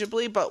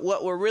interchangeably, but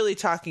what we're really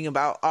talking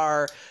about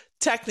are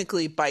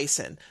technically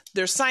bison.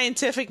 Their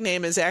scientific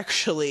name is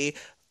actually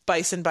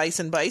bison,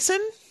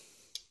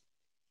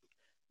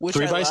 which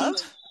 3 I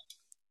bisons? love.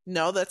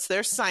 No, that's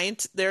their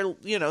science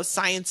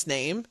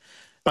name.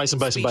 Bison.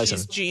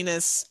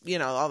 Genus,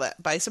 all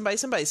that. Bison.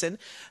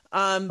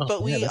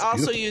 But we that's also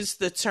beautiful. use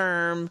the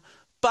term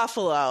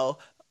buffalo,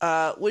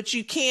 which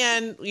you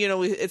can,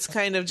 it's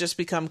kind of just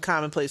become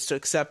commonplace to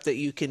accept that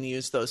you can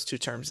use those 2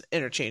 terms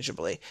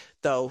interchangeably.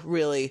 Though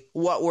really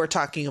what we're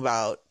talking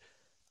about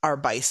are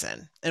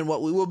bison, and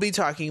what we will be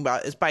talking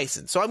about is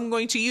bison. So I'm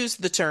going to use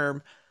the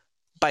term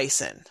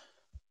bison.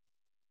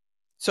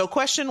 So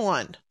question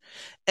 1,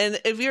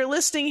 and if you're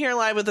listening here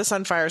live with us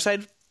on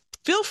Fireside,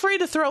 feel free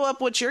to throw up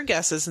what your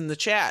guess is in the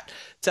chat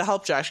to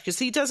help Josh, because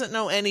he doesn't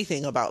know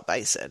anything about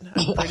bison,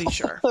 I'm pretty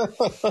sure.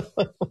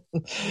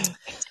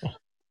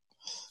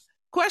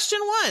 Question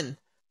 1,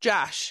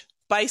 Josh,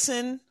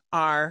 bison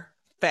are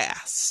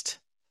fast.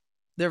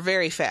 They're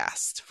very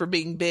fast for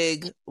being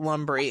big,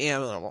 lumbery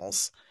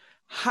animals.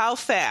 How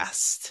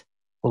fast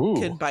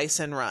can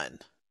bison run?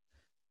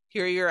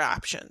 Here are your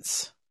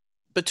options.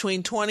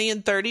 Between 20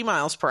 and 30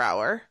 miles per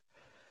hour,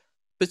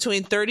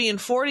 between 30 and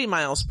 40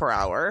 miles per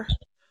hour,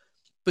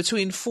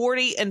 between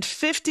 40 and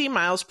 50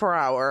 miles per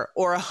hour,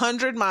 or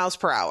 100 miles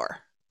per hour.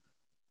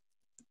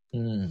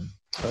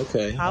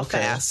 Okay. How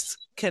fast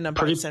can a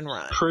bison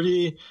run?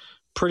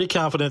 Pretty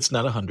confident it's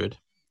not 100.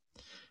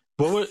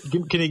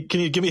 Can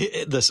you give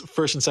me this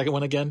first and second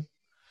one again?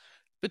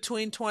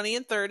 Between 20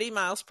 and 30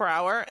 miles per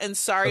hour. And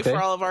sorry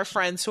for all of our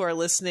friends who are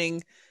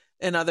listening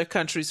in other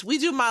countries. We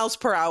do miles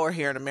per hour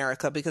here in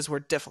America because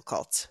we're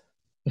difficult.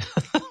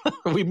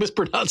 We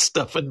mispronounce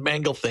stuff and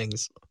mangle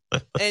things.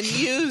 And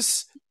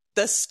use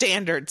the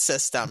standard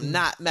system,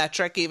 not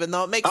metric, even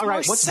though it makes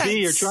more sense. What's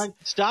B? You're trying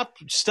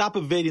stop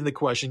evading the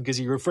question because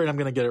you're afraid I'm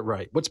going to get it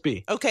right. What's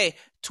B? Okay,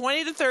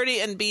 20 to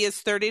 30, and B is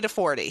 30 to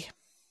 40.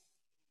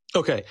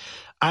 Okay,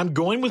 I'm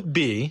going with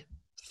B,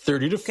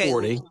 30 to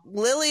 40.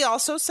 Lily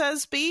also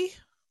says B.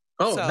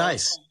 Oh,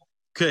 nice.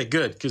 Okay,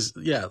 good. Because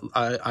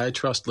I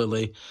trust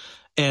Lily,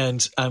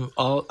 and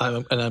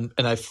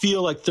I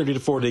feel like 30 to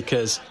 40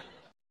 because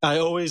I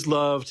always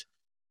loved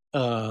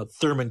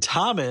Thurman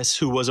Thomas,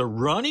 who was a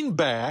running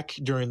back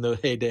during the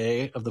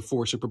heyday of the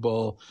 4 Super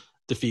Bowl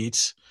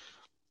defeats,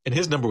 and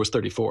his number was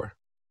 34.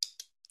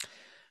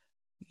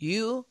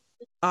 You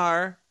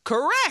are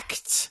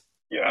correct.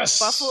 Yes.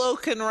 Buffalo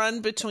can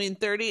run between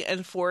 30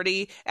 and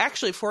 40,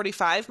 actually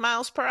 45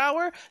 miles per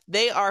hour.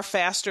 They are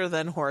faster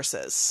than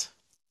horses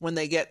when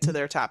they get to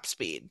their top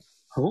speed.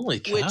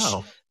 Holy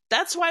cow.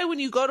 That's why when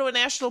you go to a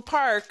national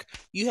park,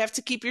 you have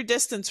to keep your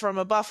distance from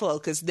a buffalo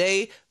because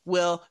they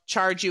will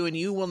charge you and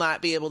you will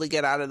not be able to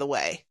get out of the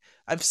way.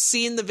 I've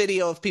seen the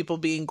video of people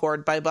being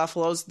gored by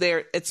buffaloes.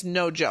 It's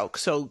no joke.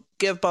 So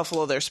give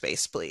buffalo their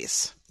space,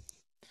 please.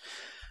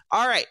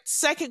 All right.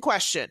 Second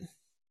question.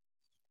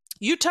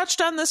 You touched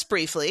on this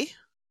briefly.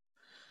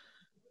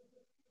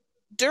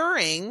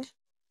 During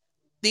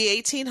the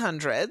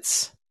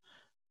 1800s,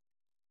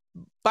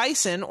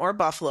 bison or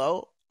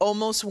buffalo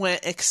almost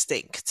went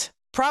extinct.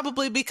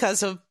 Probably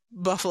because of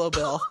Buffalo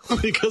Bill.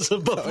 Because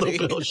of Buffalo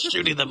Bill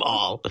shooting them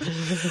all.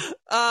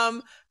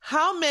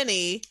 How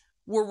many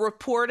were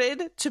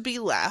reported to be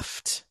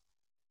left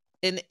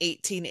in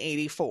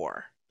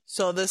 1884?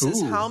 So this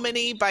is how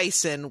many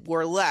bison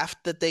were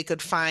left that they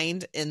could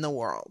find in the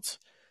world.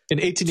 In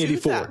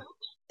 1884.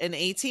 In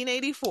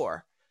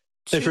 1884.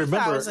 If you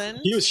remember,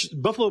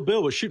 2000. Buffalo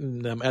Bill was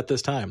shooting them at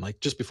this time, like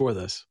just before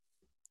this.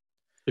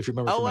 If you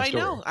remember from my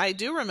story. Know. I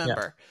do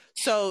remember. Yeah.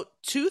 So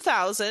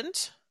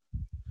 2,000,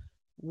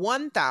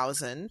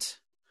 1,000,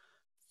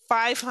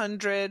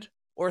 500,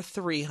 or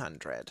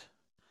 300.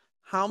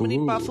 How many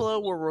buffalo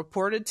were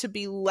reported to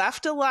be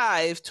left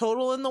alive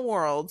total in the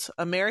world,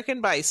 American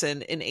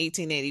bison, in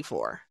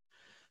 1884?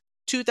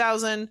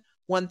 2,000,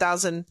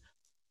 1,000,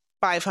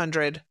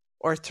 500,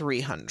 or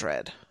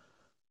 300?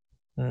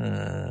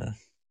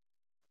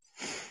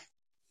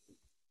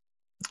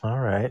 All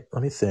right,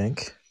 let me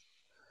think.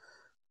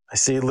 I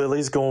see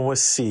Lily's going with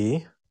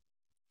C.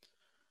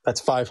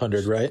 That's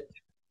 500, right?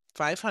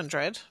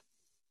 500.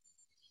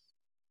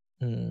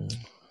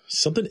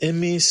 Something in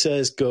me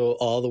says go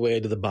all the way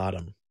to the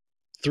bottom.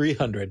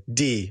 300.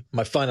 D,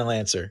 my final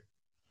answer.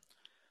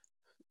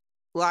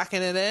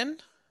 Locking it in?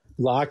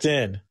 Locked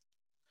in.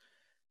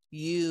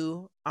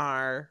 You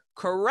are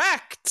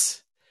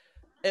correct.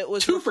 It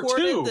was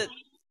reported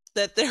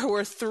that there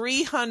were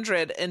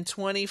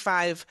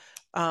 325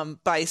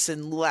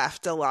 bison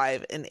left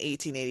alive in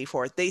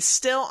 1884. They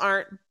still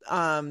aren't.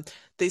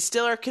 They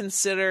still are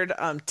considered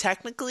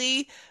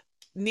technically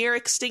near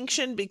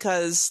extinction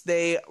because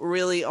they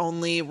really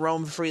only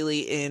roam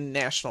freely in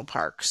national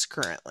parks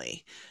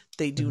currently.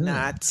 They do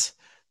not,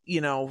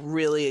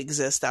 really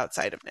exist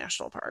outside of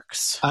national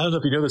parks. I don't know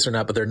if you know this or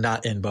not, but they're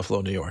not in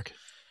Buffalo, New York.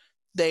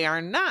 They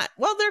are not.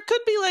 Well, there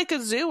could be like a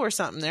zoo or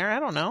something there. I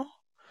don't know.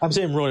 I'm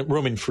saying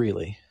roaming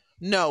freely.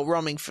 No,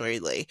 roaming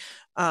freely.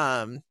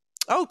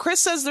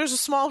 Chris says there's a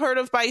small herd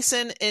of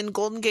bison in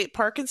Golden Gate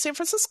Park in San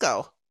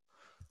Francisco.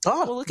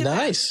 Oh, well, look at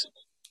nice. That.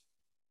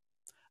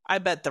 I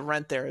bet the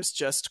rent there is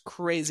just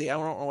crazy. I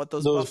don't know what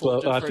those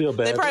buffalo do. I feel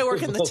bad. They probably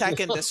work in the tech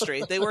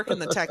industry. They work in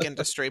the tech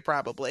industry,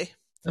 probably.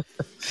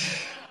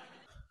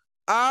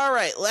 All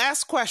right,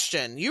 last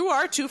question. You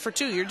are 2 for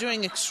 2. You're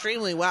doing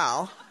extremely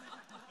well.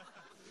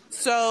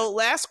 So,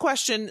 last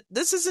question.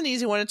 This is an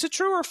easy one. It's a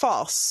true or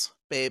false,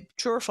 babe.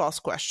 True or false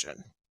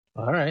question.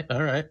 All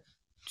right.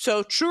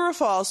 So, true or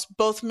false,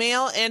 both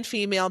male and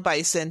female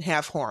bison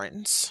have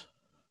horns.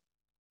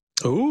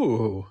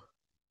 Ooh.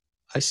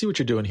 I see what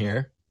you're doing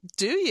here.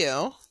 Do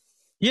you?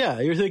 Yeah,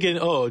 you're thinking,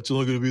 it's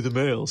only going to be the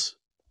males.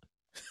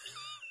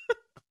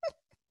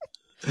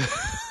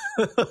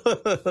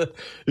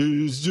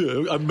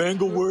 I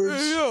mangle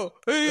words.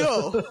 Hey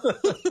yo.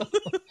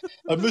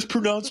 I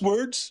mispronounce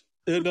words,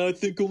 and I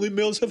think only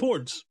males have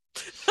horns.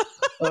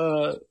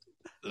 I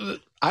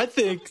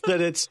think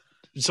that it's...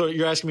 So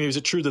you're asking me, is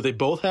it true that they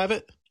both have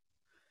it?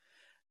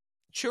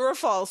 True or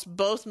false,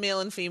 both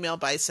male and female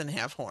bison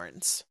have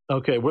horns.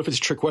 Okay, what if it's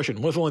a trick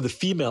question? What if only the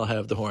female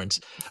have the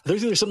horns? I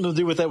think there's something to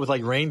do with that with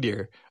like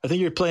reindeer. I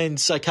think you're playing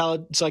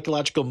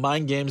psychological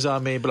mind games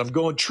on me, but I'm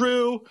going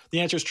true. The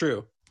answer is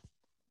true.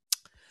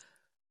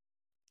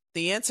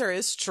 The answer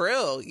is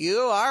true. You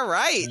are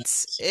right.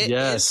 It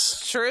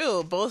is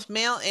true. Both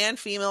male and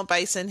female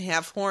bison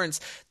have horns.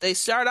 They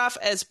start off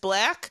as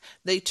black,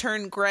 they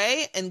turn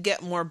gray, and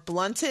get more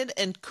blunted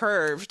and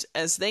curved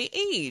as they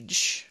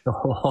age.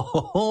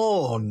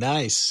 Oh,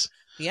 nice.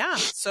 Yeah.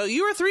 So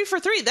you were 3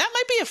 for 3. That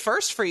might be a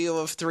first for you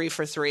of 3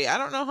 for 3. I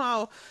don't know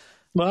how.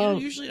 Well,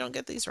 you usually don't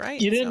get these right.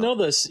 You didn't know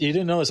this. You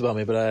didn't know this about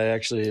me, but I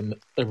actually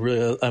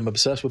I'm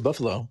obsessed with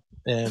buffalo.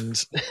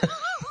 And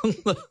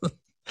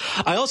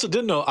I also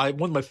didn't know,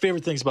 one of my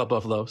favorite things about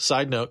buffalo,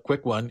 side note,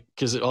 quick one,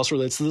 because it also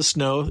relates to the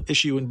snow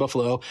issue in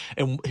Buffalo.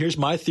 And here's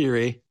my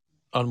theory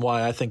on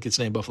why I think it's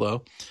named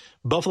Buffalo.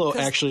 Buffalo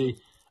actually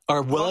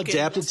are well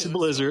adapted to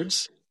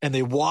blizzards, and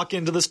they walk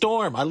into the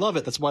storm. I love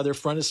it. That's why their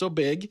front is so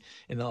big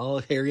and all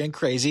hairy and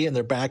crazy, and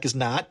their back is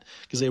not,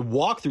 because they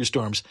walk through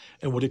storms.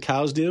 And what do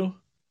cows do?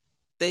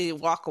 They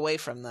walk away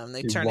from them.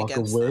 They turn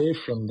against them. Walk away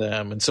from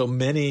them. And so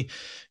many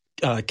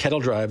cattle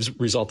drives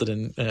resulted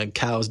in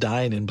cows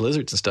dying in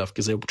blizzards and stuff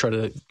because they try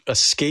to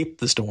escape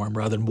the storm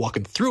rather than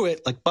walking through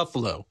it like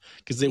buffalo,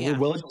 because they were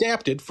well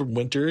adapted for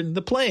winter in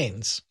the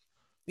plains.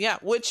 Yeah,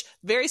 which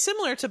very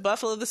similar to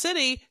Buffalo the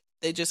city.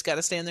 They just got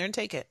to stand there and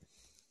take it.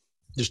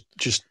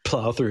 Just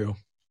plow through.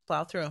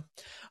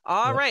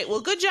 All right.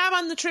 Well, good job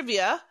on the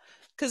trivia,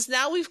 because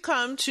now we've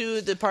come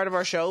to the part of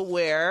our show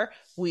where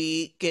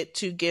we get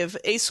to give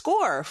a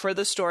score for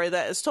the story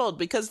that is told,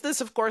 because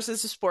this, of course,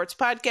 is a sports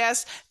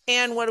podcast.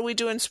 And what do we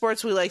do in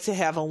sports? We like to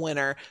have a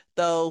winner,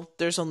 though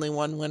there's only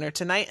one winner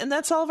tonight, and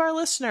that's all of our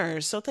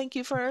listeners. So thank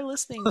you for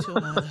listening to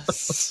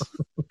us.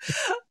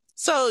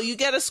 So you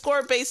get a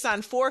score based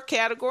on 4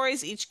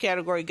 categories. Each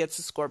category gets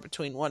a score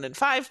between 1 and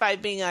 5,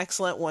 5 being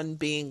excellent, 1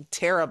 being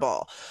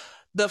terrible.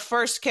 The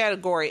first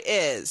category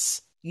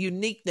is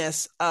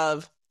uniqueness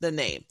of the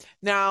name.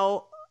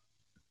 Now,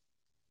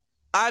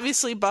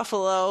 obviously,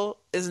 Buffalo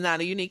is not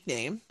a unique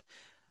name.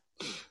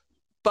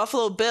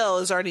 Buffalo Bill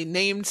has already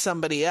named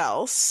somebody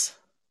else.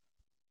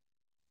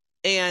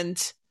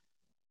 And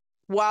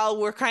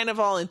while we're kind of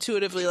all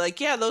intuitively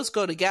like, yeah, those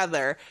go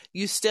together,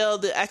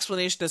 the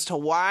explanation as to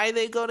why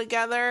they go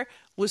together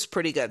was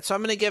pretty good. So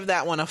I'm going to give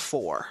that one a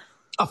 4.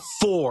 A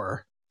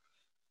 4?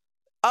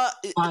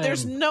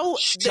 There's no,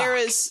 there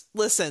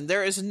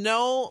is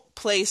no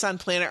place on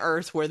planet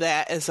Earth where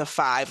that is a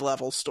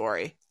 5-level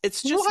story.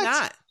 It's just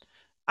not.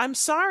 I'm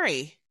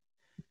sorry.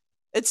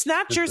 It's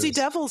not Jersey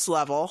Devils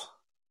level.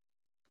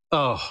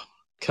 Oh,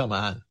 come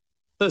on.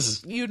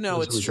 It's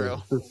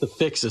true. The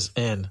fix is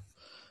in.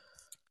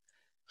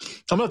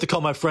 I'm gonna have to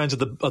call my friends at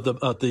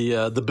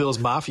the Bills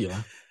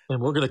Mafia,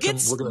 and we're gonna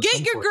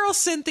get your girl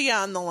Cynthia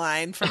on the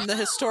line from the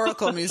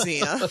Historical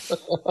Museum.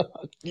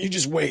 You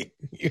just wait.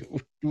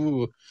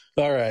 All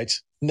right.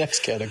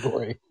 Next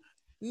category.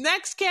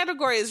 Next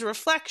category is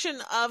reflection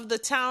of the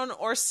town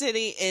or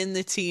city in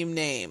the team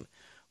name.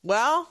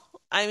 Well,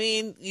 I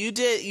mean, you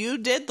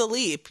did the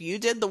leap. You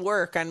did the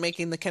work on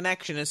making the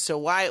connection as to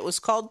why it was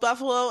called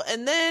Buffalo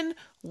and then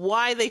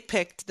why they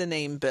picked the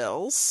name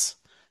Bills.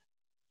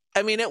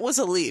 I mean, it was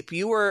a leap.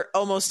 You were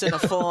almost in a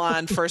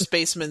full-on first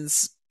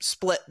baseman's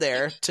split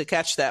there to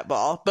catch that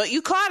ball, but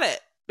you caught it,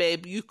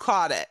 babe. You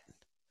caught it,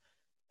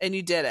 and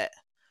you did it.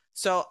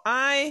 So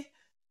I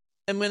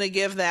am going to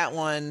give that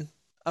one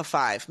a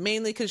 5,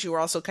 mainly because you were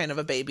also kind of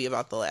a baby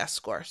about the last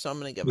score. So I'm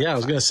going to give it. Yeah, I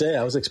was going to say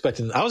I was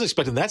expecting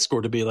that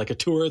score to be like a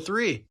 2 or a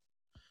 3.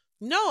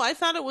 No, I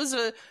thought it was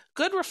a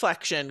good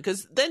reflection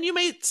because then you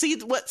may see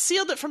what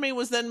sealed it for me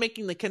was then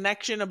making the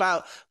connection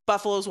about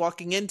Buffalo's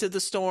walking into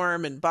the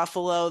storm and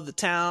Buffalo, the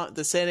town,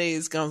 the city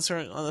is going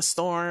on the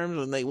storm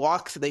when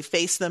they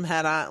face them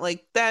head on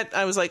like that.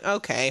 I was like,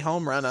 okay,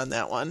 home run on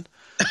that one.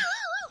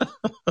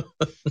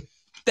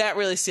 That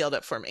really sealed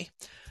it for me.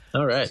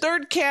 All right.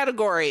 Third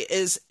category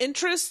is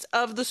interest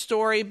of the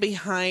story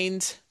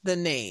behind the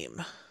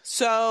name.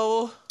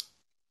 So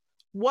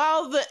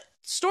while the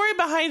story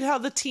behind how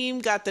the team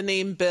got the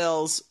name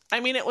Bills,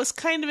 I mean, it was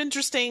kind of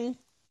interesting.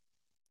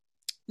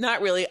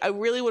 Not really. I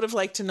really would have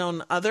liked to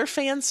know other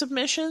fan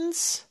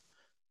submissions,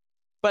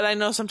 but I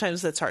know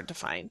sometimes that's hard to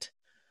find.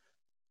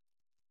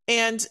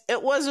 And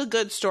it was a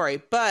good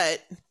story,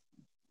 but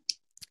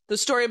the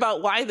story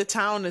about why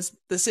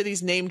the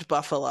city's named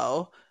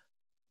Buffalo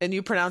and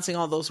you pronouncing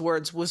all those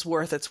words was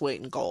worth its weight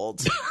in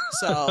gold.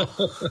 So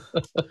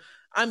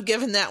I'm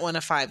giving that one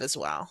a 5 as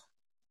well.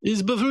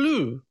 Is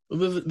Buffalo.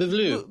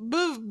 Buffalo.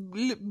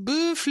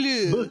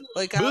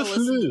 Like I'll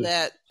listen to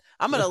that.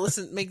 I'm going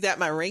to make that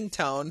my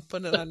ringtone,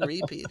 put it on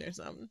repeat or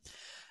something.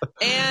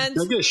 And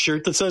can I get a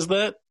shirt that says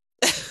that?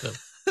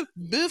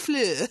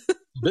 Buffalo.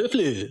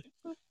 Buffalo.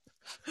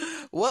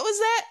 What was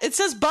that? It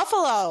says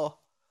Buffalo.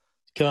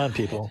 Come on,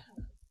 people.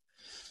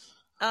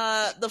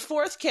 The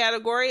fourth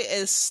category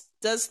is,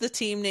 does the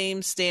team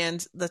name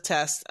stand the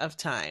test of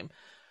time?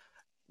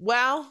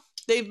 Well,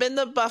 they've been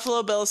the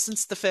Buffalo Bills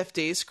since the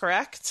 50s,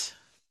 correct?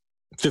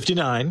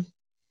 59.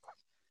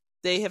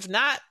 They did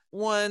not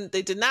win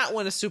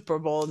a Super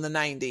Bowl in the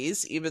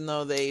 90s, even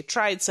though they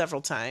tried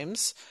several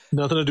times.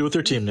 Nothing to do with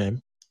their team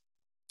name.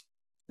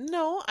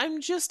 No,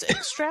 I'm just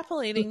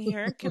extrapolating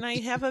here. Can I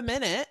have a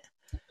minute?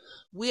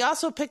 We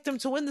also picked them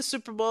to win the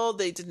Super Bowl.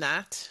 They did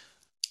not.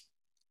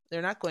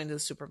 They're not going to the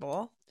Super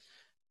Bowl.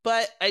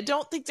 But I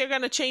don't think they're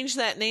going to change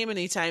that name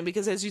anytime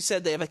because, as you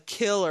said, they have a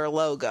killer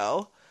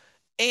logo.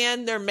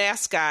 And their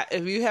mascot,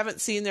 if you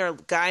haven't seen their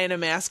guy in a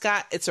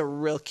mascot, it's a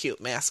real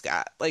cute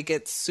mascot. Like,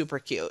 it's super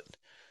cute.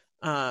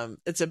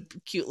 It's a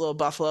cute little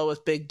buffalo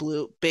with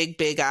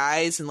big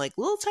eyes and like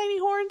little tiny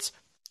horns.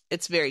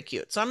 It's very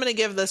cute. So I'm going to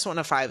give this one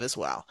a 5 as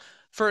well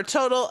for a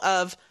total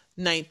of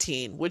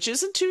 19, which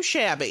isn't too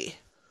shabby.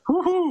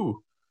 Woohoo!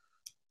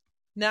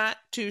 Not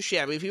too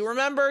shabby. If you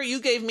remember,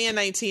 you gave me a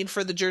 19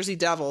 for the Jersey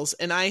Devils,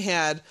 and I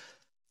had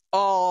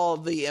all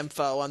the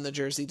info on the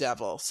Jersey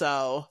Devil.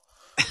 So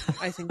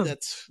I think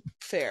that's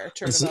fair.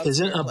 This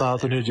isn't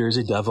about the New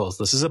Jersey Devils.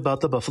 This is about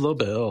the Buffalo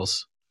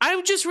Bills.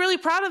 I'm just really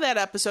proud of that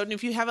episode. And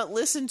if you haven't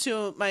listened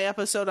to my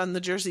episode on the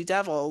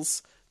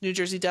New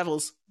Jersey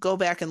Devils, go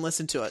back and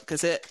listen to it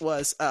because it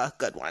was a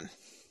good one.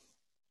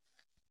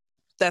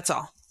 That's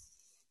all.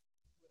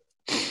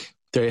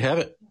 There you have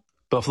it.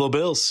 Buffalo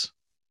Bills.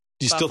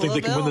 Do you still think they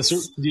can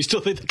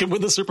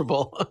win the Super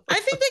Bowl? I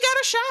think they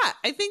got a shot.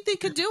 I think they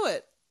could do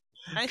it.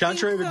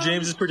 Contrary to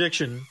James's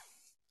prediction,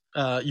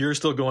 you're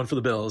still going for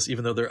the Bills,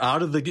 even though they're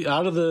out of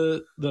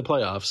the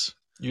playoffs.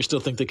 You still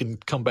think they can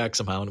come back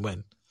somehow and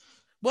win.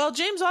 Well,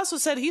 James also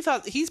said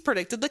he's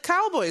predicted the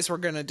Cowboys were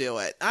going to do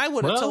it. I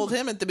would have told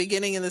him at the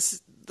beginning of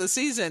the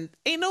season,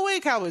 ain't no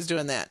way Cowboys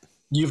doing that.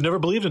 You've never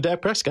believed in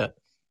Dak Prescott?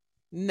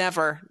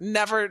 Never.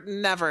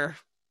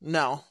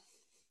 No.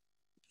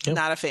 Yep.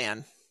 Not a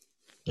fan.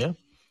 Yeah,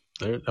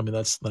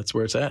 that's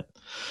where it's at.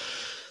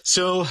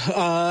 So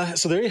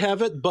there you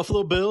have it.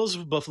 Buffalo Bills,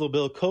 Buffalo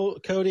Bill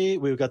Cody.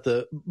 We've got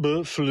the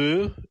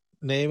Buffalo,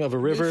 name of a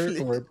river,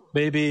 or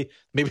maybe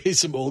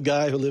some old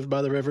guy who lived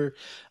by the river.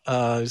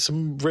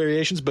 Some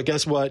variations, but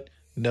guess what?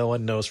 No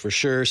one knows for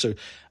sure. So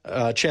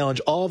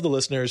challenge all of the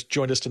listeners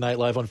joined us tonight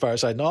live on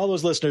Fireside, and all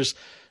those listeners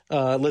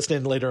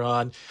listening later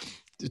on,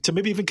 to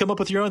maybe even come up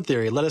with your own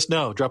theory. Let us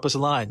know. Drop us a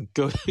line.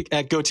 Go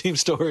at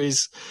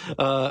GoTeamStories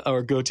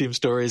or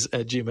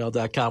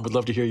GoTeamStories@gmail.com. We'd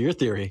love to hear your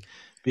theory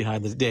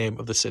behind the name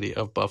of the city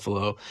of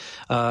Buffalo.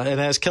 And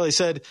as Kelly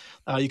said,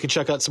 you can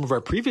check out some of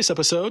our previous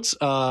episodes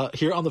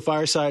here on the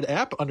Fireside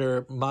app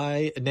under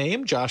my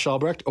name, Josh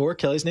Albrecht, or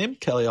Kelly's name,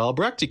 Kelly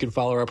Albrecht. You can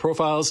follow our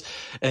profiles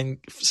and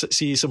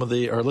see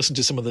or listen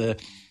to some of the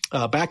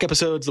back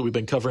episodes that we've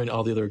been covering,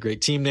 all the other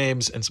great team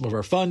names and some of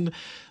our fun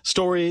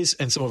stories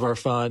and some of our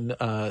fun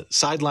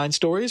sideline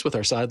stories with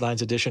our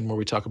Sidelines edition where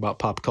we talk about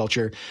pop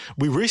culture.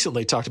 We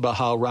recently talked about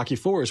how Rocky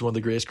IV is one of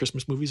the greatest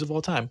Christmas movies of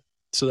all time.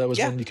 So that was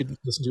one you could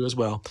listen to as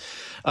well.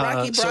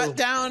 Rocky brought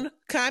down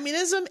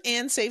communism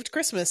and saved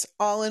Christmas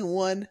all in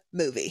one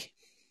movie.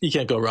 You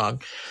can't go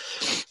wrong.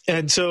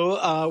 And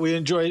so we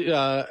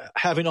enjoy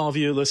having all of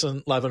you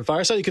listen live on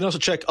Fireside. You can also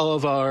check all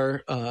of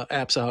our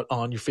apps out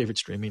on your favorite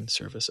streaming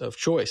service of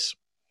choice.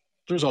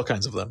 There's all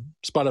kinds of them.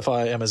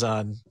 Spotify,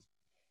 Amazon,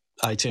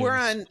 iTunes.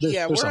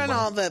 We're on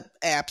all the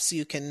apps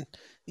you can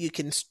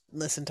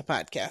listen to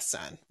podcasts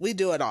on. We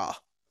do it all.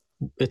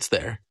 It's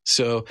there.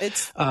 So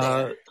it's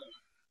there.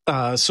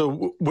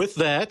 So with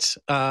that,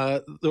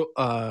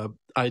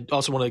 I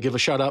also want to give a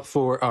shout out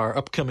for our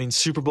upcoming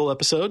Super Bowl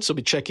episode. So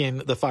be checking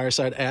the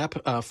Fireside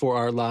app for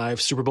our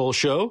live Super Bowl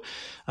show.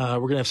 We're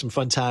going to have some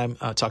fun time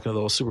talking a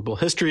little Super Bowl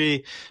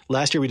history.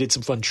 Last year we did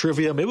some fun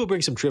trivia. Maybe we'll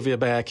bring some trivia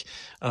back.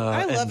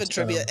 I love a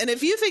trivia. And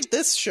if you think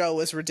this show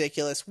is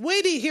ridiculous,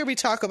 wait till you hear me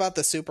talk about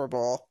the Super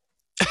Bowl.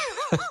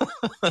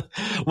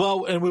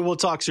 Well, and we will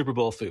talk Super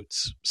Bowl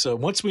foods. So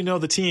once we know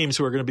the teams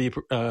who are going to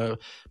be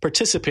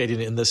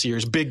participating in this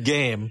year's big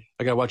game,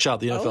 I got to watch out.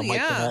 The NFL might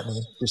come at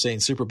me for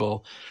saying Super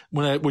Bowl.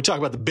 When we talk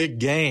about the big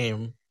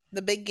game,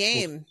 we'll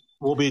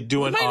be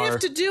doing we might have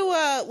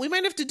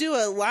to do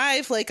a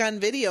live like on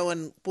video,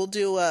 and we'll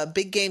do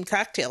big game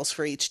cocktails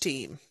for each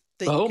team.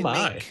 Oh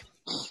my!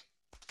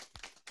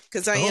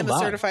 Because I am a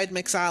certified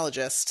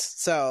mixologist.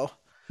 So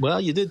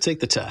well, you did take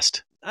the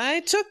test.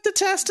 I took the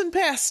test and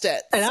passed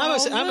it. And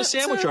I'm a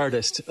sandwich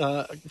artist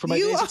for my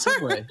days at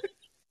Subway.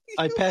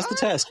 I passed the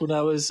test when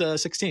I was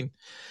 16.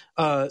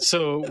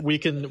 So we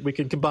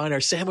can combine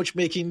our sandwich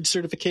making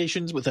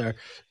certifications with our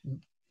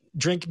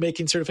drink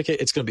making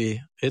certificate. It's gonna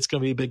be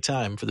a big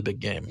time for the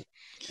big game.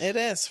 It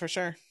is for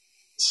sure.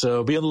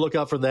 So be on the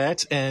lookout for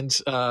that. And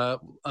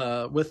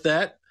with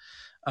that,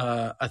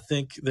 I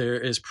think there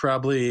is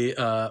probably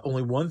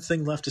only one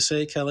thing left to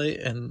say, Kelly,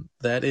 and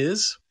that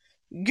is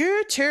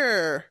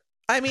Goethe.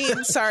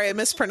 Sorry, I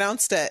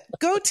mispronounced it.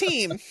 Go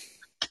team.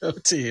 Go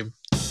team.